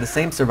landing onto the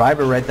same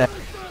survivor right there.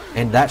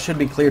 And that should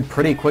be cleared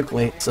pretty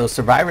quickly. So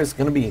Survivor is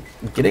going to be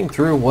getting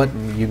through what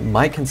you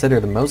might consider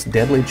the most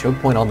deadly choke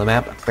point on the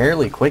map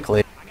fairly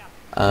quickly.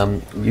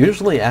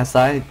 Usually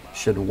SI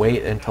should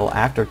wait until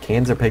after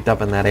cans are picked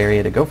up in that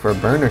area to go for a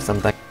burn or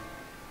something.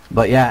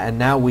 But yeah, and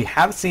now we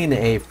have seen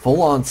a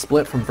full-on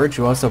split from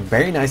Virtuoso.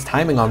 Very nice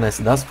timing on this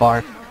thus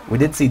far. We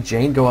did see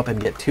Jane go up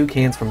and get 2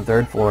 cans from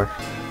 3rd floor.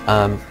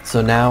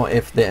 So now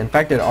if the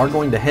infected are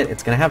going to hit,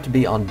 it's going to have to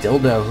be on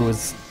Dildo, who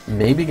is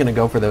maybe going to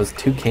go for those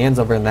 2 cans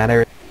over in that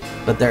area.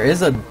 But there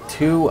is a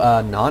 2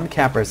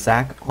 non-capper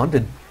sack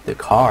onto the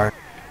car.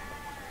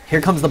 Here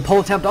comes the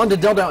pull attempt onto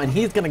Dildo, and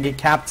he's going to get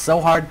capped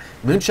so hard.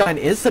 Moonshine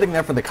is sitting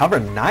there for the cover.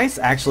 Nice,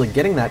 actually,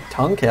 getting that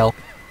tongue kill.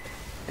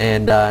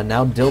 And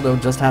now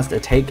Dildo just has to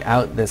take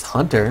out this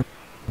Hunter.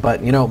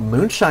 But, you know,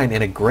 Moonshine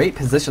in a great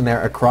position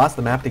there across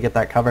the map to get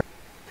that cover.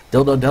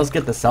 Dildo does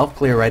get the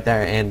self-clear right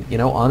there, and, you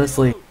know,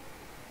 honestly,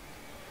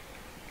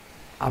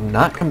 I'm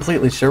not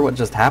completely sure what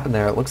just happened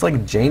there. It looks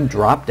like Jane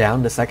dropped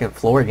down to 2nd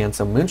floor again,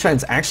 so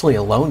Moonshine's actually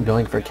alone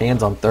going for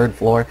cans on 3rd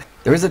floor.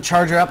 There is a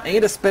charger up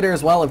and a spitter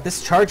as well. If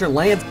this charger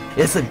lands,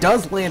 yes, it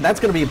does land. That's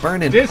going to be a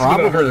burn and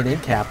probably an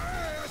in-cap.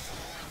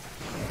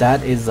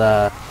 That is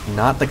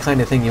not the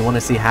kind of thing you want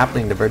to see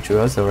happening to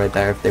Virtuoso right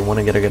there if they want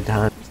to get a good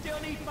time.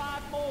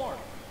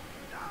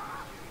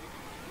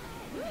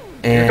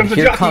 And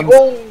here comes...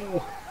 Oh!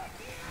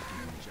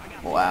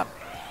 Wow.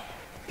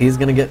 He's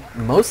going to get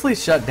mostly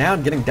shut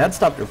down, getting dead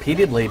stopped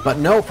repeatedly. But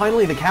no,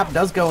 finally the cap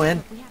does go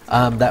in.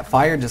 That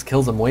fire just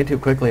kills him way too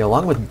quickly,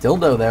 along with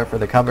Dildo there for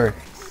the cover.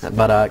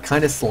 But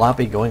kind of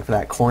sloppy going for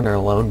that corner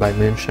alone by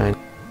Moonshine.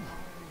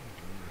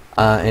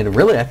 And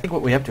really, I think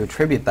what we have to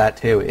attribute that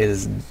to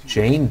is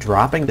Jane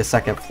dropping to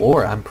 2nd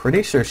floor. I'm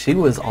pretty sure she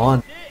was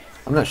on,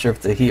 I'm not sure if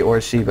it's a he or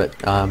a she, but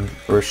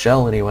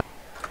Rochelle anyway,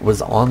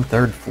 was on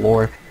 3rd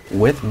floor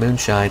with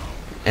Moonshine.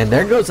 And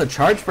there goes a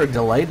charge for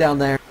delay down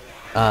there.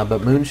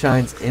 But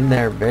Moonshine's in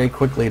there very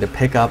quickly to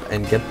pick up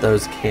and get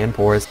those can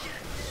pours.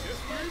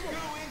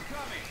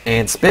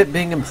 And Spit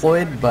being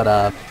employed,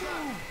 but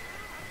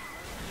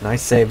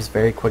nice saves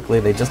very quickly.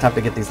 They just have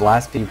to get these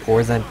last few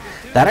pours in.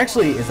 That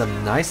actually is a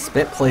nice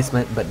Spit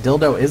placement, but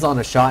Dildo is on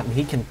a shot and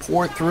he can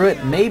pour through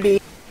it.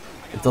 Maybe.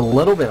 It's a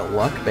little bit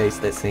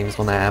luck-based, it seems,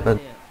 when that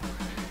happens.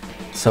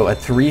 So a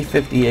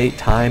 3:58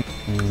 time,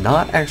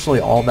 not actually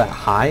all that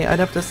high, I'd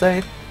have to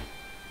say.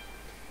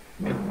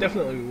 And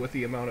definitely with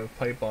the amount of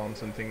pipe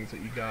bombs and things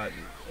that you got,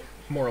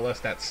 more or less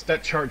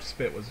that charge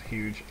spit was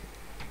huge.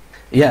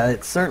 Yeah,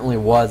 it certainly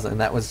was, and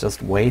that was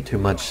just way too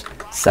much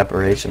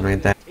separation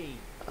right there.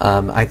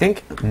 I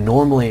think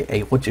normally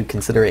what you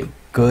consider a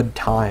good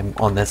time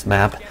on this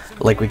map,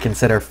 like we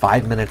consider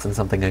 5 minutes and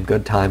something a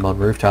good time on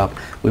Rooftop,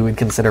 we would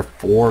consider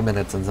 4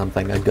 minutes and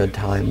something a good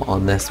time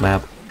on this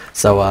map.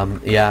 So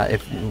yeah,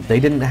 if they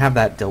didn't have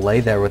that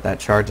delay there with that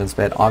charge and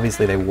spit,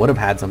 obviously they would have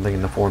had something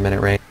in the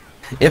 4-minute range,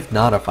 if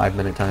not a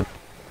 5-minute time.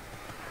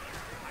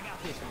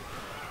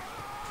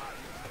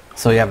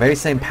 So yeah, very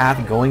same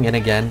path going in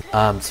again.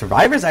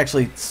 Survivor's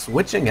actually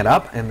switching it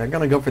up, and they're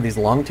going to go for these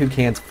long 2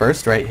 cans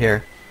first right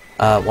here.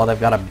 While they've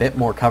got a bit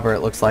more cover,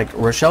 it looks like.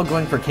 Rochelle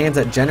going for cans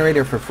at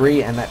Generator for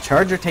free, and that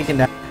Charger taken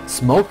down.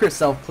 Smoker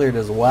self-cleared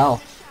as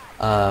well.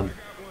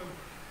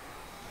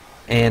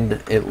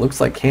 And it looks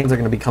like cans are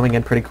going to be coming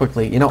in pretty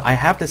quickly. You know, I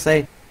have to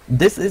say,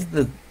 this is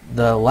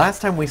the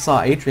last time we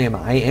saw Atrium.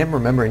 I am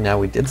remembering now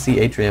we did see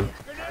Atrium,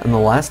 and the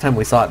last time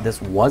we saw it,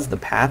 this was the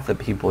path that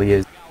people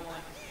used.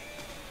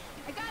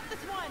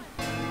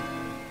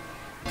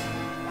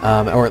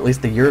 Or at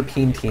least the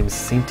European teams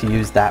seem to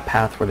use that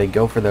path where they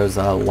go for those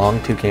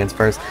long 2 cans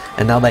first.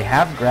 And now they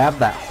have grabbed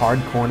that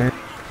hard corner,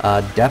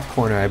 death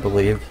corner I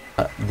believe,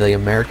 the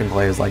American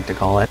players like to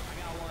call it.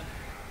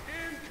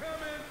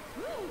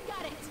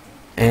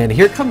 And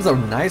here comes a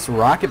nice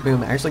rocket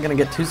boom. Actually going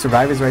to get 2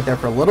 survivors right there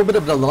for a little bit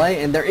of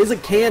delay. And there is a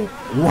can.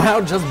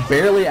 Wow, just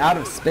barely out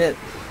of spit.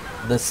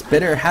 The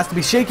spitter has to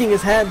be shaking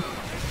his head.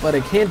 But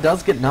a can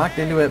does get knocked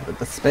into it. But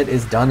the spit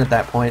is done at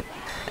that point.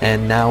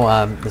 And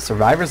now the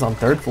survivors on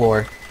 3rd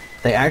floor,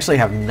 they actually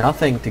have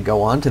nothing to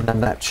go on to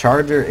them. That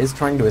charger is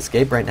trying to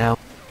escape right now.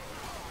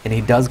 And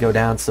he does go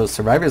down. So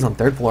survivors on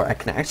 3rd floor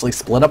can actually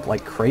split up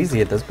like crazy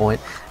at this point.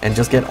 And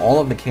just get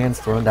all of the cans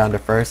thrown down to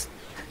 1st.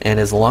 And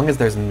as long as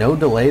there's no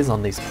delays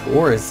on these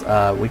floors,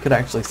 we could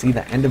actually see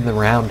the end of the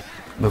round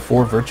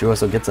before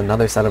Virtuoso gets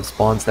another set of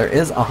spawns. There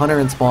is a hunter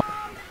in spawn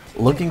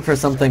looking for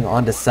something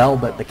on to sell,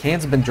 but the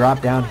cans have been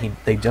dropped down.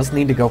 They just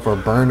need to go for a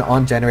burn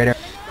on generator.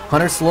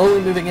 Hunter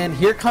slowly moving in.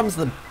 Here comes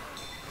the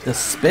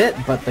spit,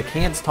 but the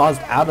can's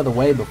tossed out of the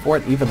way before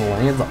it even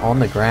lands on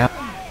the ground.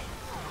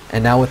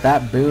 And now with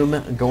that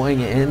boom going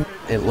in,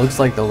 it looks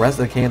like the rest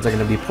of the cans are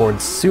going to be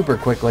poured super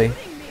quickly.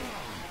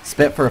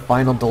 Spit for a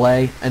final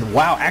delay, and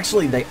wow,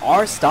 actually they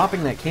are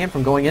stopping that can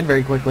from going in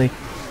very quickly.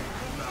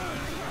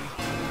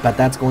 But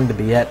that's going to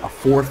be it. A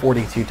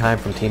 4:42 time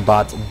from Team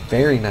Bots.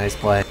 Very nice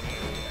play.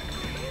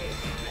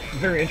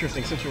 Very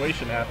interesting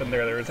situation happened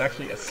there. There was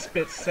actually a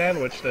spit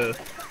sandwich. The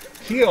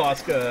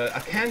kiosk,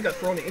 a can got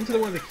thrown into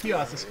one of the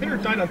kiosks. The spitter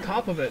died on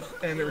top of it,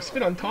 and there was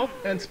spit on top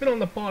and spit on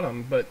the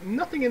bottom, but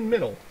nothing in the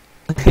middle.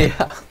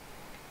 Yeah.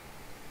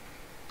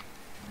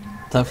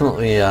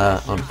 Definitely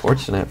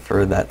unfortunate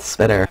for that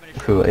spitter,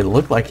 who it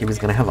looked like he was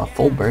going to have a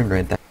full burn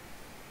right there.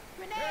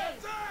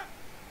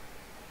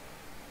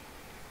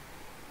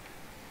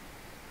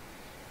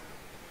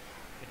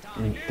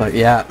 But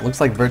yeah, it looks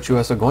like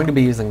Virtuoso going to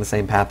be using the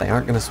same path. They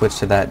aren't going to switch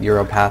to that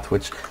Euro path,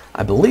 which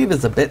I believe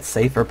is a bit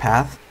safer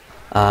path.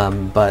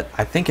 But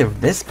I think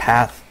if this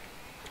path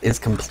is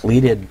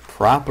completed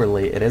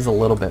properly, it is a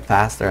little bit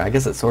faster. I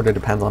guess it sort of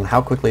depends on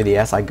how quickly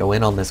the SI go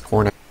in on this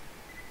corner.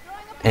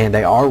 And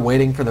they are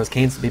waiting for those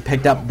canes to be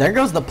picked up. There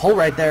goes the pull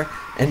right there.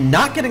 And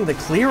not getting the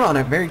clear on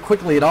it very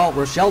quickly at all.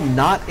 Rochelle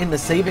not in the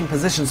saving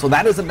position. So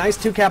that is a nice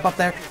 2-cap up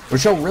there.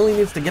 Rochelle really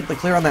needs to get the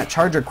clear on that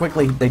charger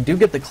quickly. They do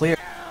get the clear.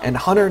 And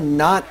Hunter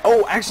not...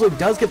 Oh, actually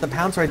does get the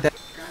pounce right there.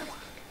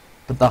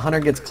 But the Hunter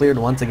gets cleared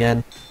once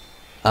again.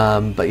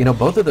 But, you know,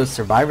 both of those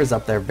survivors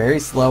up there very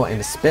slow.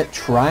 And Spit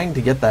trying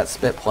to get that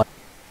spit play.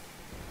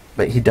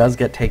 But he does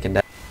get taken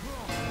down.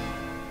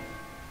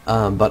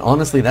 But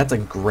honestly, that's a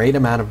great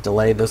amount of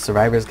delay. Those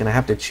survivors going to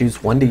have to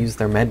choose when to use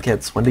their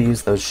medkits, when to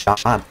use those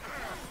shots.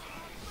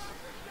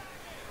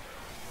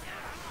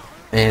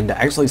 And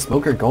actually,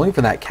 Smoker going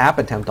for that cap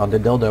attempt onto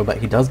Dildo, but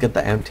he does get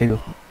the M2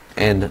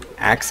 and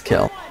axe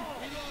kill.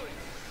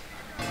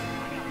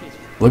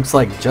 Looks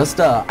like just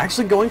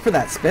actually going for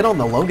that spit on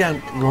the low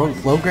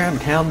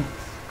ground can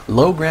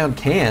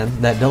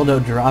that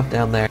Dildo dropped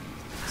down there.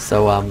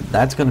 So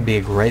that's going to be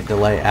a great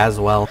delay as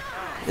well.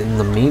 In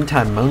the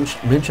meantime,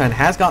 Moonshine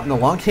has gotten the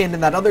long can in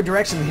that other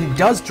direction. He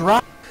does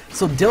drop.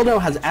 So Dildo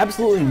has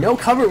absolutely no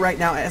cover right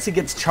now as he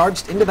gets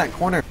charged into that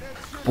corner.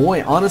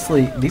 Boy,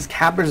 honestly, these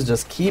cappers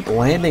just keep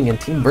landing, and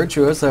Team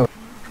Virtuoso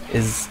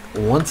is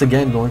once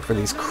again going for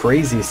these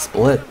crazy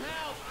split.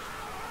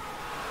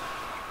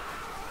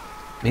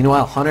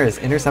 Meanwhile, Hunter is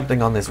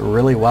intercepting on this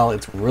really well.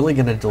 It's really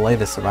going to delay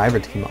the Survivor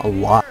team a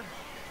lot.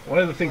 One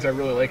of the things I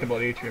really like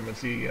about Atrium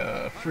is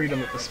the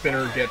freedom that the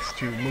spitter gets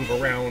to move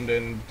around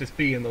and just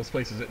be in those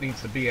places it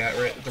needs to be at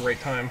the right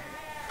time.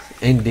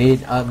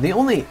 Indeed.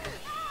 The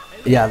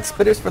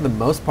spitters for the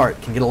most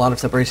part can get a lot of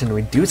separation.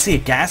 We do see a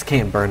gas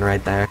can burn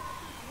right there,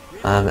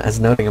 as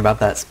noting about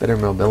that spitter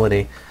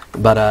mobility.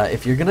 But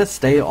if you're going to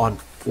stay on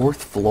 4th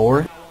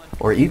floor,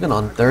 or even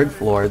on 3rd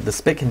floor, the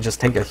spit can just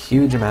take a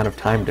huge amount of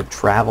time to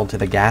travel to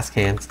the gas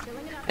cans.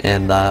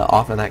 And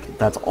often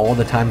that's all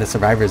the time the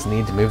survivors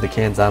need to move the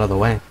cans out of the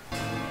way.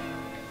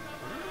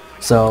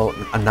 So,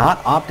 not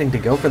opting to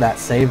go for that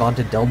save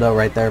onto Dildo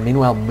right there.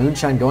 Meanwhile,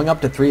 Moonshine going up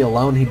to 3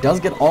 alone. He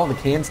does get all the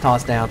cans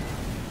tossed down,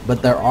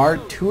 but there are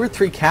 2 or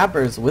 3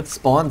 cappers with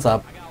spawns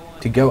up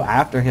to go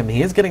after him.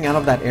 He is getting out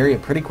of that area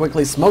pretty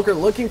quickly. Smoker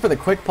looking for the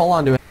quick pull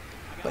onto it,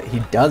 but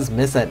he does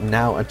miss it.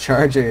 Now a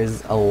charger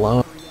is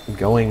alone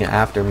going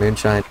after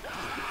Moonshine.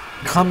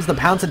 Comes the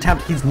pounce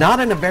attempt. He's not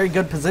in a very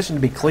good position to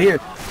be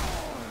cleared.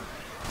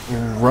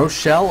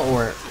 Rochelle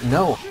or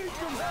no,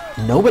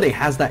 nobody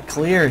has that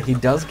clear. He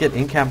does get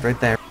incapped right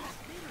there.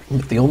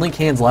 But the only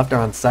cans left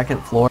are on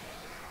 2nd floor.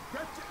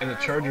 And the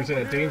charger's in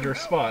a dangerous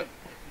spot.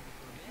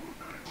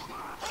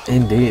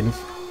 Indeed.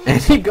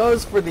 And he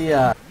goes for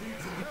the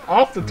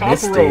off the top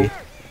Misty. rope.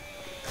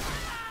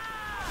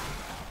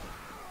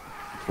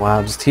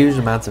 Wow, just huge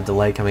amounts of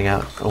delay coming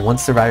out.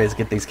 Once survivors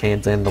get these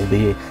cans in,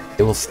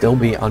 it will still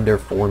be under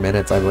 4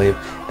 minutes, I believe.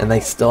 And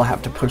they still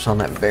have to push on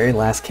that very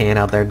last can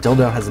out there.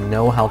 Dildo has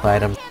no health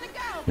items,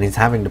 and he's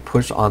having to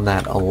push on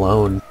that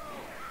alone.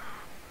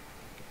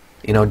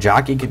 You know,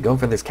 Jockey could go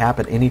for this cap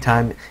at any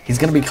time. He's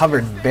going to be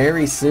covered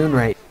very soon,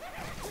 right?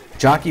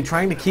 Jockey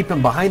trying to keep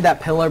him behind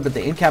that pillar, but the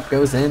incap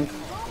goes in.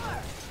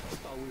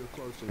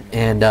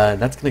 And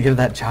that's going to give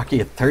that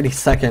Jockey a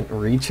 30-second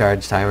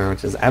recharge timer,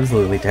 which is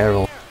absolutely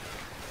terrible.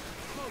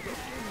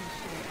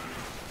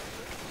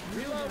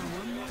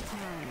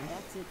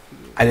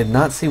 I did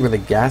not see where the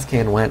gas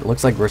can went.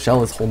 Looks like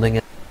Rochelle is holding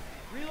it.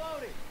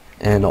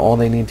 And all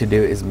they need to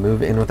do is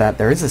move in with that.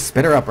 There is a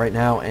spitter up right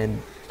now,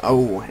 and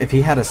oh, if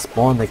he had a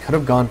spawn, they could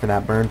have gone for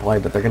that burn play,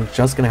 but they're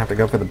just going to have to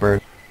go for the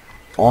burn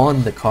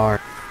on the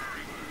car.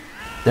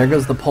 There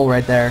goes the pull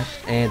right there,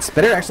 and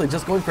Spitter actually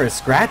just going for a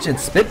scratch and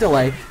spit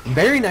delay.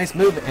 Very nice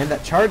move, and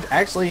that charge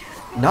actually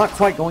not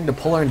quite going to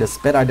pull her into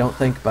spit, I don't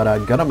think, but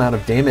a good amount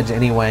of damage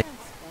anyway.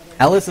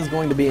 Ellis is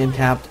going to be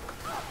in-capped.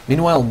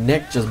 Meanwhile,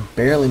 Nick just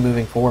barely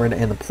moving forward,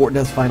 and the port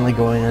does finally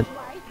go in,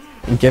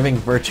 giving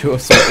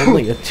Virtuoso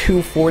only a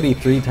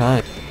 243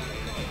 time.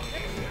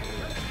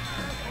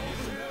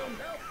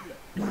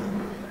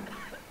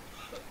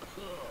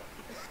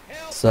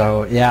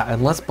 So yeah,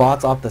 unless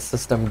bots off the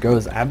system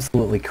goes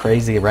absolutely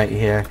crazy right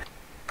here,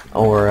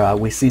 or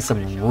we see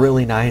some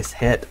really nice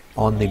hit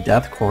on the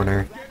death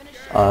corner,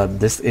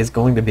 this is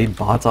going to be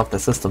bots off the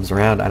system's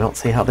round. I don't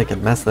see how they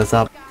can mess this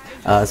up,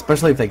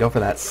 especially if they go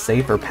for that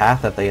safer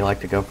path that they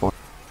like to go for.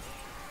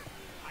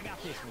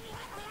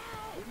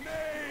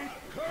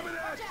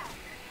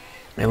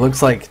 It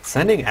looks like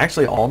sending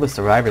actually all the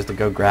survivors to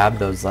go grab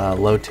those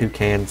low 2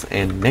 cans,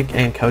 and Nick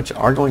and Coach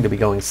are going to be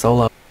going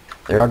solo.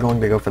 They are going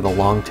to go for the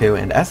long 2,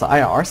 and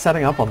SI are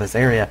setting up on this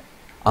area.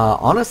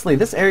 Honestly,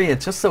 this area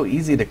is just so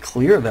easy to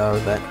clear though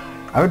that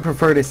I would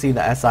prefer to see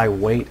the SI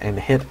wait and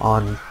hit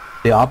on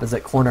the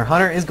opposite corner.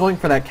 Hunter is going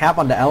for that cap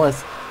onto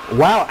Ellis.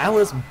 Wow,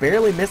 Ellis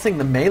barely missing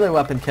the melee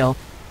weapon kill,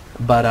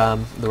 but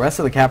the rest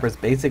of the cappers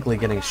basically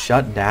getting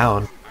shut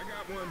down.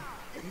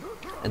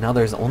 And now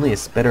there's only a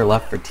spitter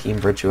left for Team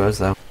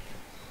Virtuoso.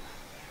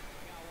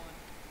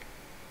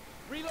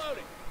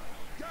 Reloading.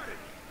 Got it.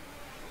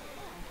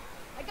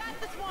 I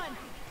got this one.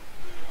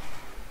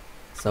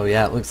 So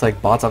yeah, it looks like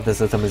bots off the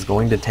system is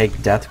going to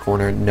take Death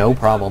Corner, no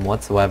problem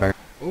whatsoever.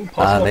 Ooh,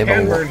 possible they have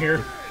can a burn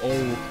here.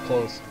 Oh,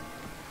 close.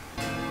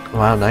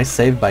 Wow, nice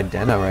save by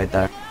Deno right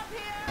there.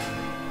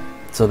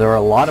 So there are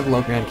a lot of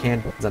low ground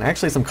cans, and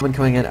actually some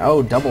coming in.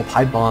 Oh, double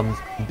pipe bomb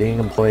being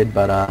employed,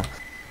 but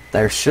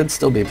there should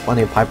still be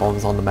plenty of pipe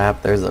bombs on the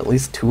map. There's at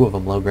least 2 of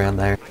them low ground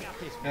there.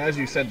 As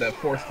you said, that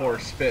 4th floor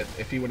spit,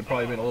 if he would have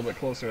probably been a little bit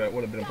closer, that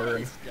would have been a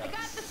burn.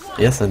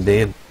 Yes,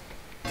 indeed.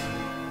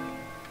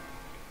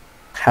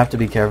 Have to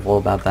be careful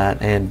about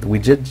that, and we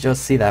did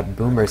just see that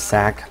boomer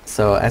sack,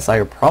 so SI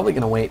are probably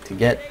going to wait to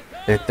get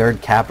their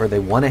 3rd capper. They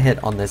want to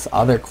hit on this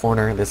other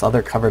corner, this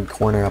other covered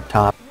corner up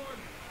top,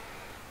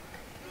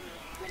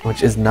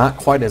 which is not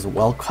quite as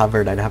well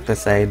covered, I'd have to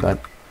say,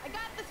 but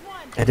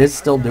it is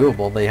still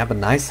doable. They have a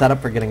nice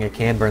setup for getting a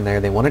can burn there.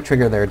 They want to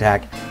trigger their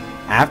attack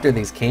after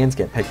these cans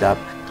get picked up,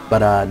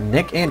 but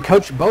Nick and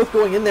Coach both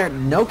going in there.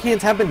 No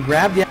cans have been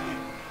grabbed yet,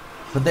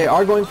 but they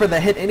are going for the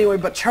hit anyway,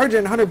 but Charger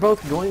and Hunter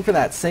both going for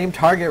that same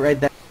target right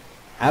there.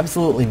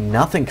 Absolutely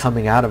nothing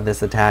coming out of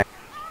this attack.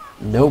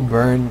 No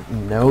burn,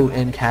 no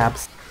end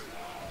caps,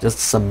 just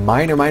some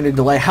minor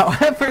delay.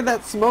 However,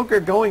 that Smoker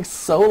going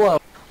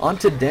solo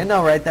onto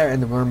Deno right there,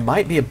 and there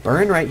might be a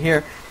burn right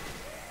here.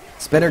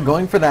 Spitter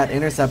going for that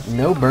intercept,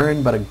 no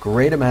burn, but a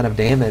great amount of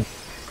damage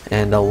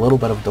and a little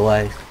bit of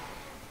delay.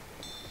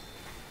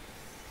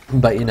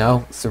 But you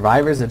know,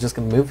 survivors are just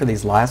going to move for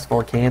these last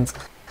 4 cans.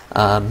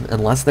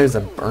 Unless there's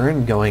a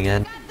burn going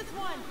in,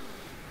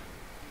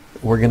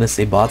 we're going to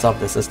see bots off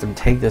the system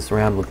take this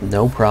round with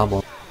no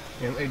problem.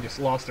 And they just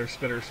lost their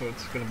spitter, so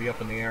it's going to be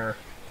up in the air.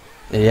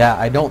 Yeah,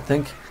 I don't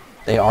think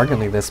they are going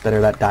to get this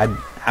spitter. That died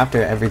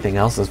after everything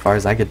else as far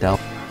as I could tell.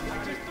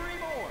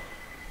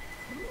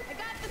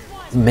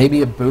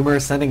 Maybe a boomer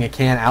sending a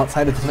can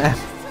outside of the map.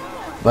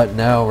 But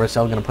no,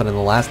 Rochelle going to put in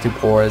the last 2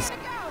 pours.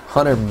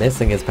 Hunter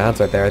missing his pounce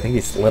right there. I think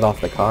he slid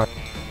off the car.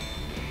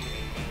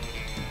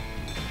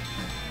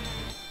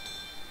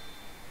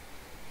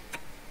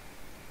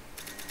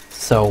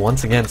 So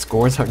once again,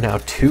 scores are now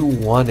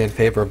 2-1 in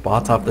favor of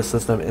bots off the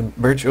system, and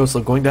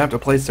Virtuoso going to have to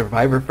play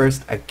Survivor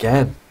first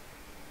again.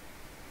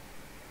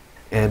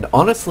 And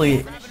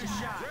honestly,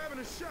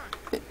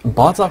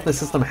 bots off the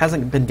system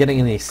hasn't been getting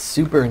any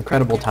super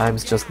incredible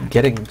times, just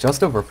getting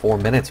just over 4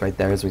 minutes right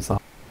there as we saw.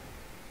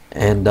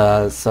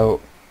 And so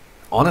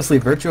honestly,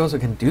 Virtuoso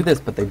can do this,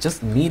 but they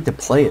just need to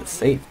play it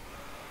safe.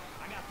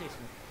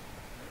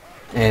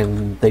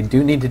 And they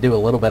do need to do a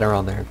little better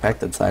on their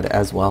infected side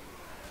as well.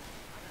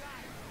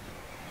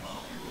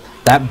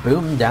 That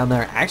boom down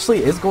there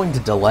actually is going to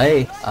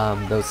delay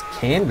those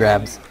can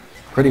grabs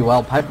pretty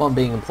well. Pipe bomb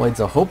being employed,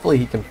 so hopefully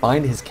he can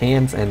find his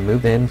cans and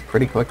move in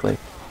pretty quickly.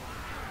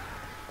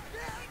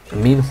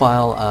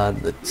 Meanwhile,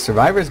 the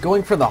survivors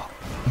going for the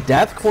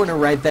death corner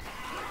right there.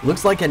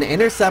 Looks like an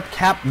intercept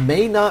cap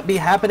may not be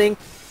happening.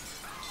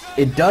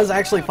 It does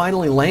actually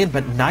finally land,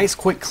 but nice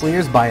quick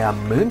clears by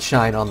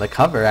Moonshine on the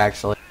cover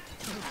actually.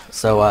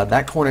 So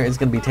that corner is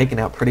going to be taken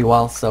out pretty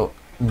well. So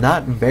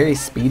not very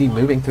speedy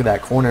moving through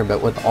that corner,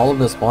 but with all of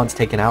those spawns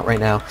taken out right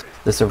now,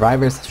 the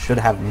survivors should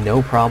have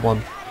no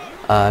problem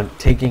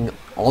taking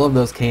all of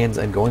those cans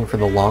and going for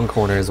the long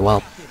corner as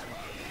well.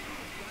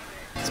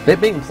 Spit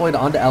being employed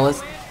onto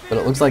Ellis, but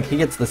it looks like he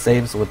gets the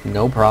saves with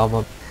no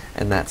problem.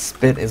 and that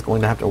spit is going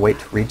to have to wait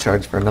to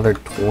recharge for another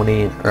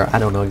 20, or I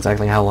don't know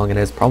exactly how long it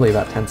is, probably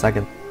about 10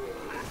 seconds.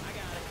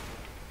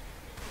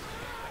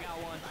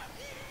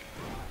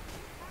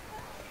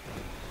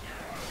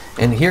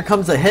 And here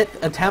comes a hit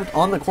attempt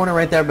on the corner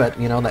right there, but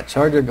you know, that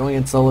charger going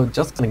in solo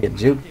just gonna get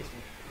juked.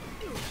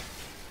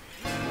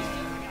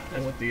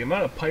 And with the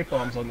amount of pipe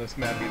bombs on this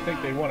map, you'd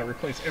think they want to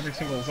replace every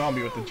single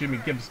zombie with the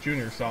Jimmy Gibbs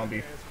Jr.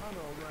 zombie.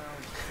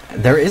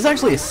 There is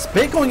actually a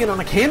spit going in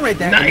on a can right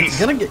there. Nice! And it's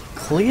gonna get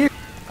cleared.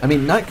 I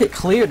mean, not get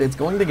cleared, it's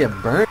going to get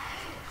burned.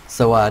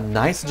 So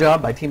nice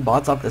job by Team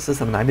Bots off the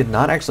system, and I did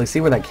not actually see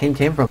where that cane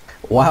came from.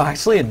 Wow,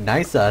 actually a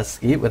nice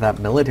skeet with that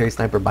military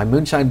sniper by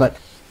Moonshine, but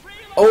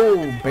oh,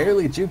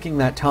 barely juking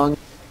that tongue.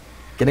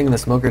 Getting the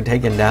smoker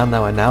taken down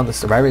though, and now the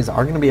survivors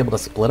are going to be able to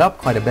split up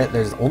quite a bit.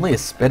 There's only a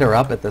spitter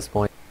up at this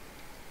point.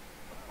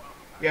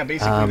 Yeah,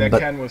 basically that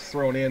can was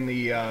thrown in,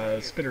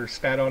 the spitter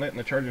spat on it, and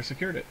the charger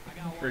secured it.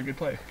 Very good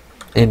play.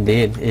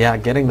 Indeed, yeah,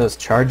 getting those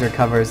charger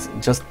covers,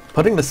 just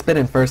putting the spit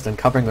in first and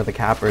covering with the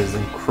capper is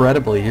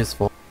incredibly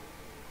useful.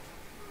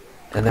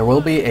 And there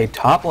will be a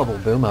top level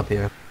boom up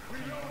here.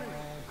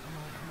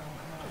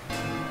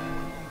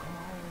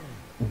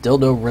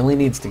 Dildo really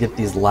needs to get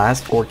these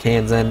last 4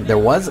 cans in. There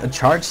was a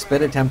charged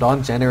spit attempt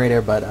on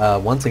generator,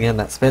 but once again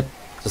that spit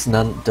just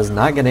does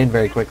not get in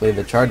very quickly.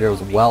 The charger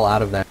was well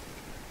out of there.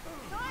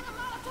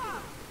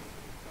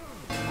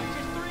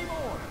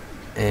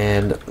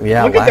 And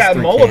yeah, look at that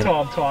 3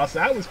 Molotov toss.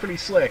 That was pretty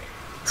slick.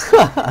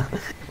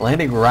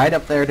 Landing right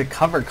up there to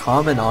cover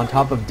Common on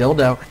top of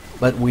Dildo.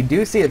 But we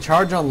do see a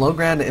charge on low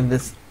ground, and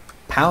this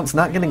Pounce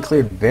not getting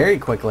cleared very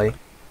quickly.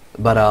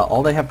 But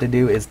all they have to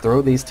do is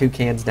throw these 2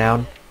 cans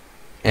down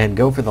and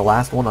go for the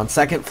last one on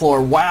second floor.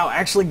 Wow,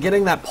 actually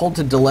getting that pull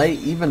to delay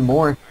even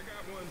more.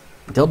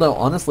 Dildo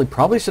honestly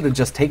probably should have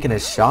just taken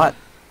his shot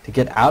to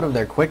get out of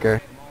there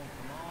quicker.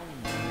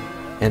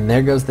 And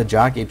there goes the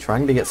jockey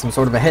trying to get some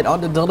sort of a hit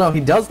onto Dildo. He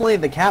does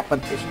land the cap, but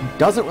it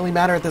doesn't really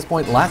matter at this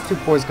point. Last 2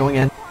 cores going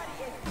in.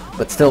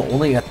 But still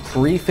only a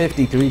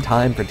 3:53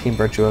 time for Team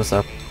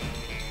Virtuoso.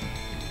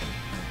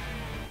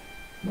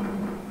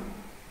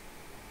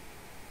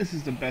 This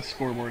is the best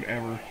scoreboard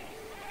ever.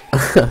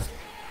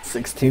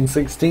 16,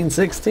 16,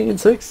 16,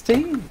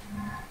 16.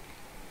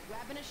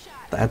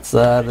 That's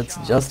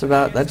just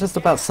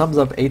about sums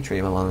up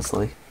Atrium,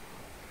 honestly.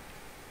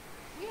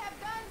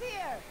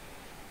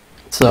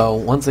 So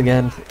once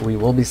again, we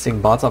will be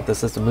seeing bots off the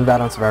system move out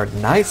on Survivor.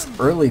 Nice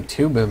early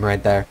 2 boom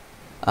right there,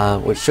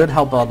 which should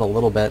help out a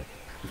little bit.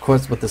 Of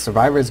course, with the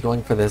Survivors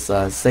going for this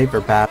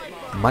safer path,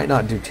 might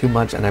not do too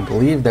much, and I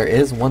believe there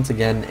is once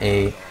again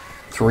a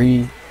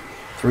 3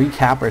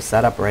 capper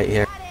setup right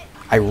here.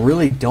 I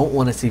really don't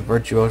want to see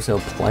Virtuoso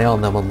play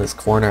on them on this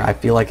corner. I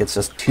feel like it's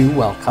just too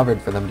well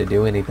covered for them to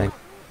do anything.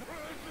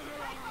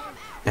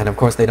 And of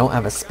course they don't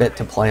have a spit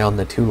to play on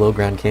the 2 low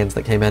ground cans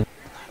that came in.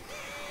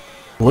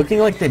 Looking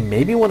like they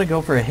maybe want to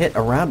go for a hit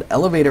around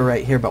elevator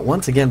right here, but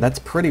once again that's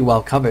pretty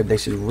well covered. They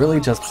should really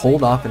just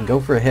hold off and go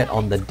for a hit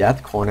on the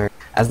death corner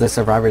as the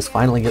survivors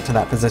finally get to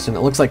that position.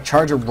 It looks like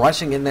Charger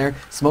rushing in there,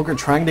 Smoker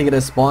trying to get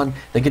a spawn.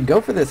 They could go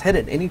for this hit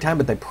at any time,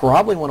 but they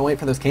probably want to wait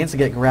for those cans to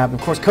get grabbed.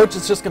 Of course, Coach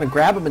is just going to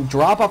grab him and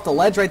drop off the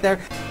ledge right there.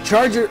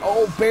 Charger,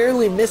 oh,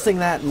 barely missing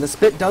that, and the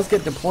spit does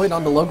get deployed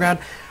on the low ground.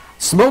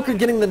 Smoker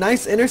getting the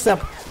nice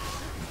intercept.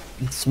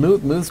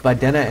 Smooth moves by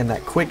Denna and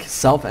that quick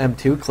self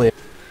M2 clear.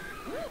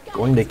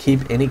 Going to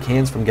keep any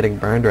cans from getting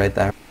burned right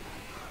there.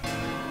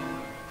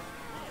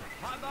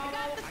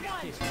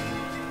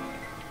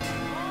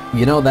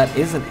 You know, that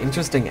is an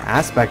interesting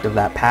aspect of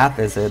that path,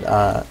 is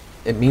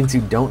it means you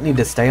don't need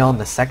to stay on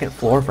the second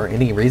floor for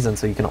any reason,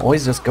 so you can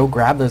always just go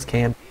grab those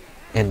cans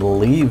and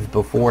leave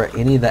before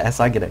any of the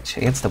SI get a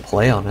chance to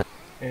play on it.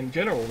 In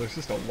general, there's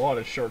just a lot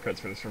of shortcuts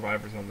for the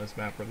survivors on this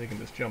map where they can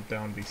just jump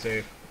down and be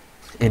safe.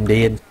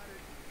 Indeed.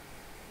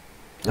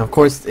 Of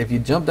course, if you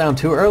jump down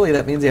too early,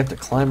 that means you have to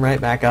climb right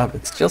back up.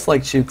 It's just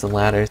like Chutes and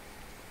Ladders.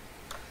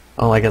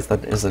 Oh, I guess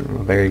that isn't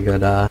very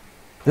good,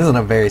 isn't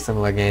a very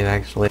similar game,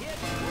 actually.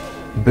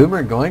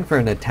 Boomer going for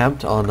an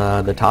attempt on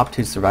the top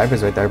 2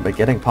 survivors right there, but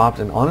getting popped,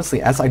 and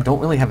honestly, SI don't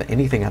really have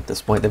anything at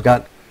this point.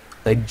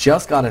 They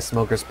just got a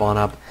smoker spawn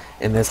up,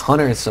 and this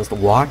hunter is just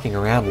walking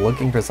around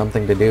looking for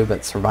something to do,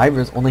 but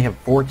survivors only have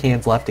 4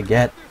 cans left to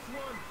get,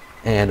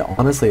 and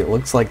honestly, it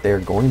looks like they're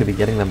going to be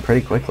getting them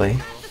pretty quickly.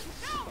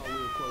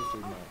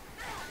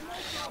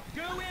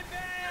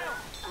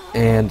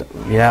 And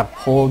yeah,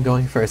 Pole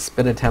going for a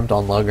spit attempt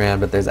on low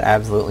ground, but there's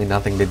absolutely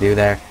nothing to do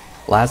there.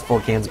 Last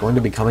 4 cans going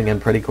to be coming in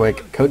pretty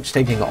quick. Coach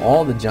taking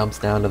all the jumps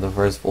down to the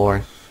first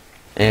floor.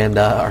 And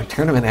our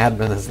tournament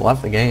admin has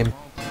left the game.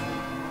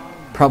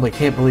 Probably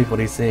can't believe what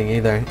he's seeing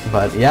either.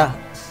 But yeah,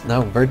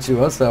 no,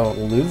 Virtuoso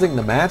losing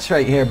the match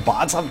right here.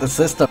 Bots off the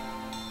system,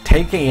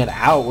 taking it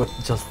out with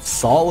just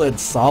solid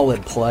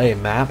play,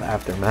 map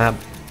after map.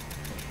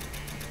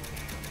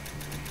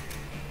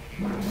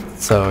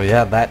 So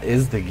yeah, that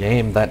is the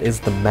game, that is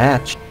the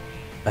match.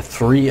 A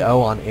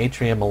 3-0 on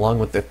Atrium along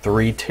with the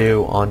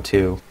 3-2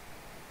 onto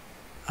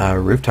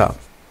Rooftop.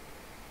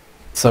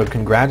 So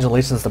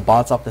congratulations to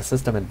Bots off the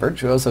system, and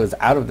Virtuoso is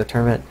out of the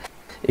tournament.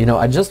 You know,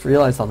 I just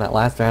realized on that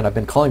last round, I've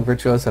been calling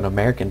Virtuoso an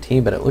American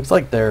team, but it looks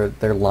like their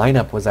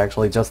lineup was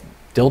actually just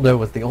Dildo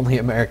was the only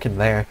American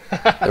there.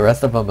 The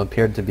rest of them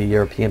appeared to be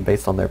European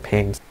based on their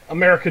pings.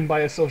 American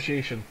by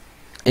association.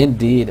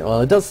 Indeed.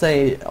 Well, it does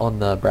say on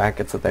the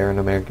brackets that they're an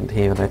American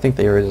team, and I think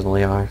they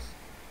originally are.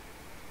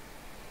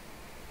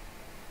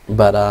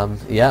 But,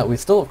 yeah, we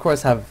still, of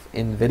course, have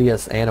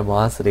invidious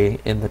animosity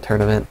in the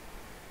tournament.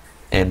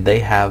 And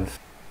they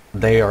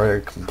are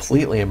a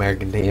completely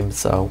American team,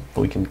 so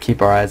we can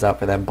keep our eyes out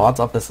for them. Bots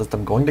off the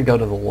system going to go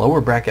to the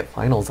lower bracket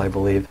finals, I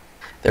believe.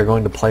 They're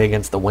going to play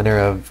against the winner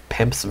of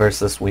Pimps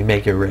versus We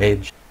Make It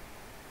Rage.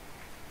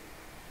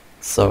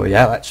 So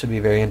yeah, that should be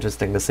very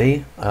interesting to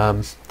see.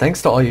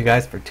 Thanks to all you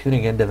guys for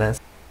tuning into this.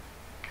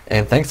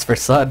 And thanks for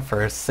Sud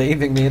for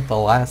saving me at the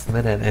last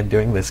minute and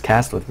doing this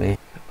cast with me.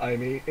 I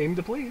may aim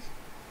to please.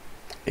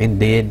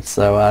 Indeed.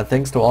 So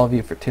thanks to all of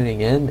you for tuning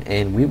in,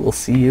 and we will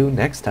see you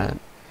next time.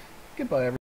 Goodbye, everyone.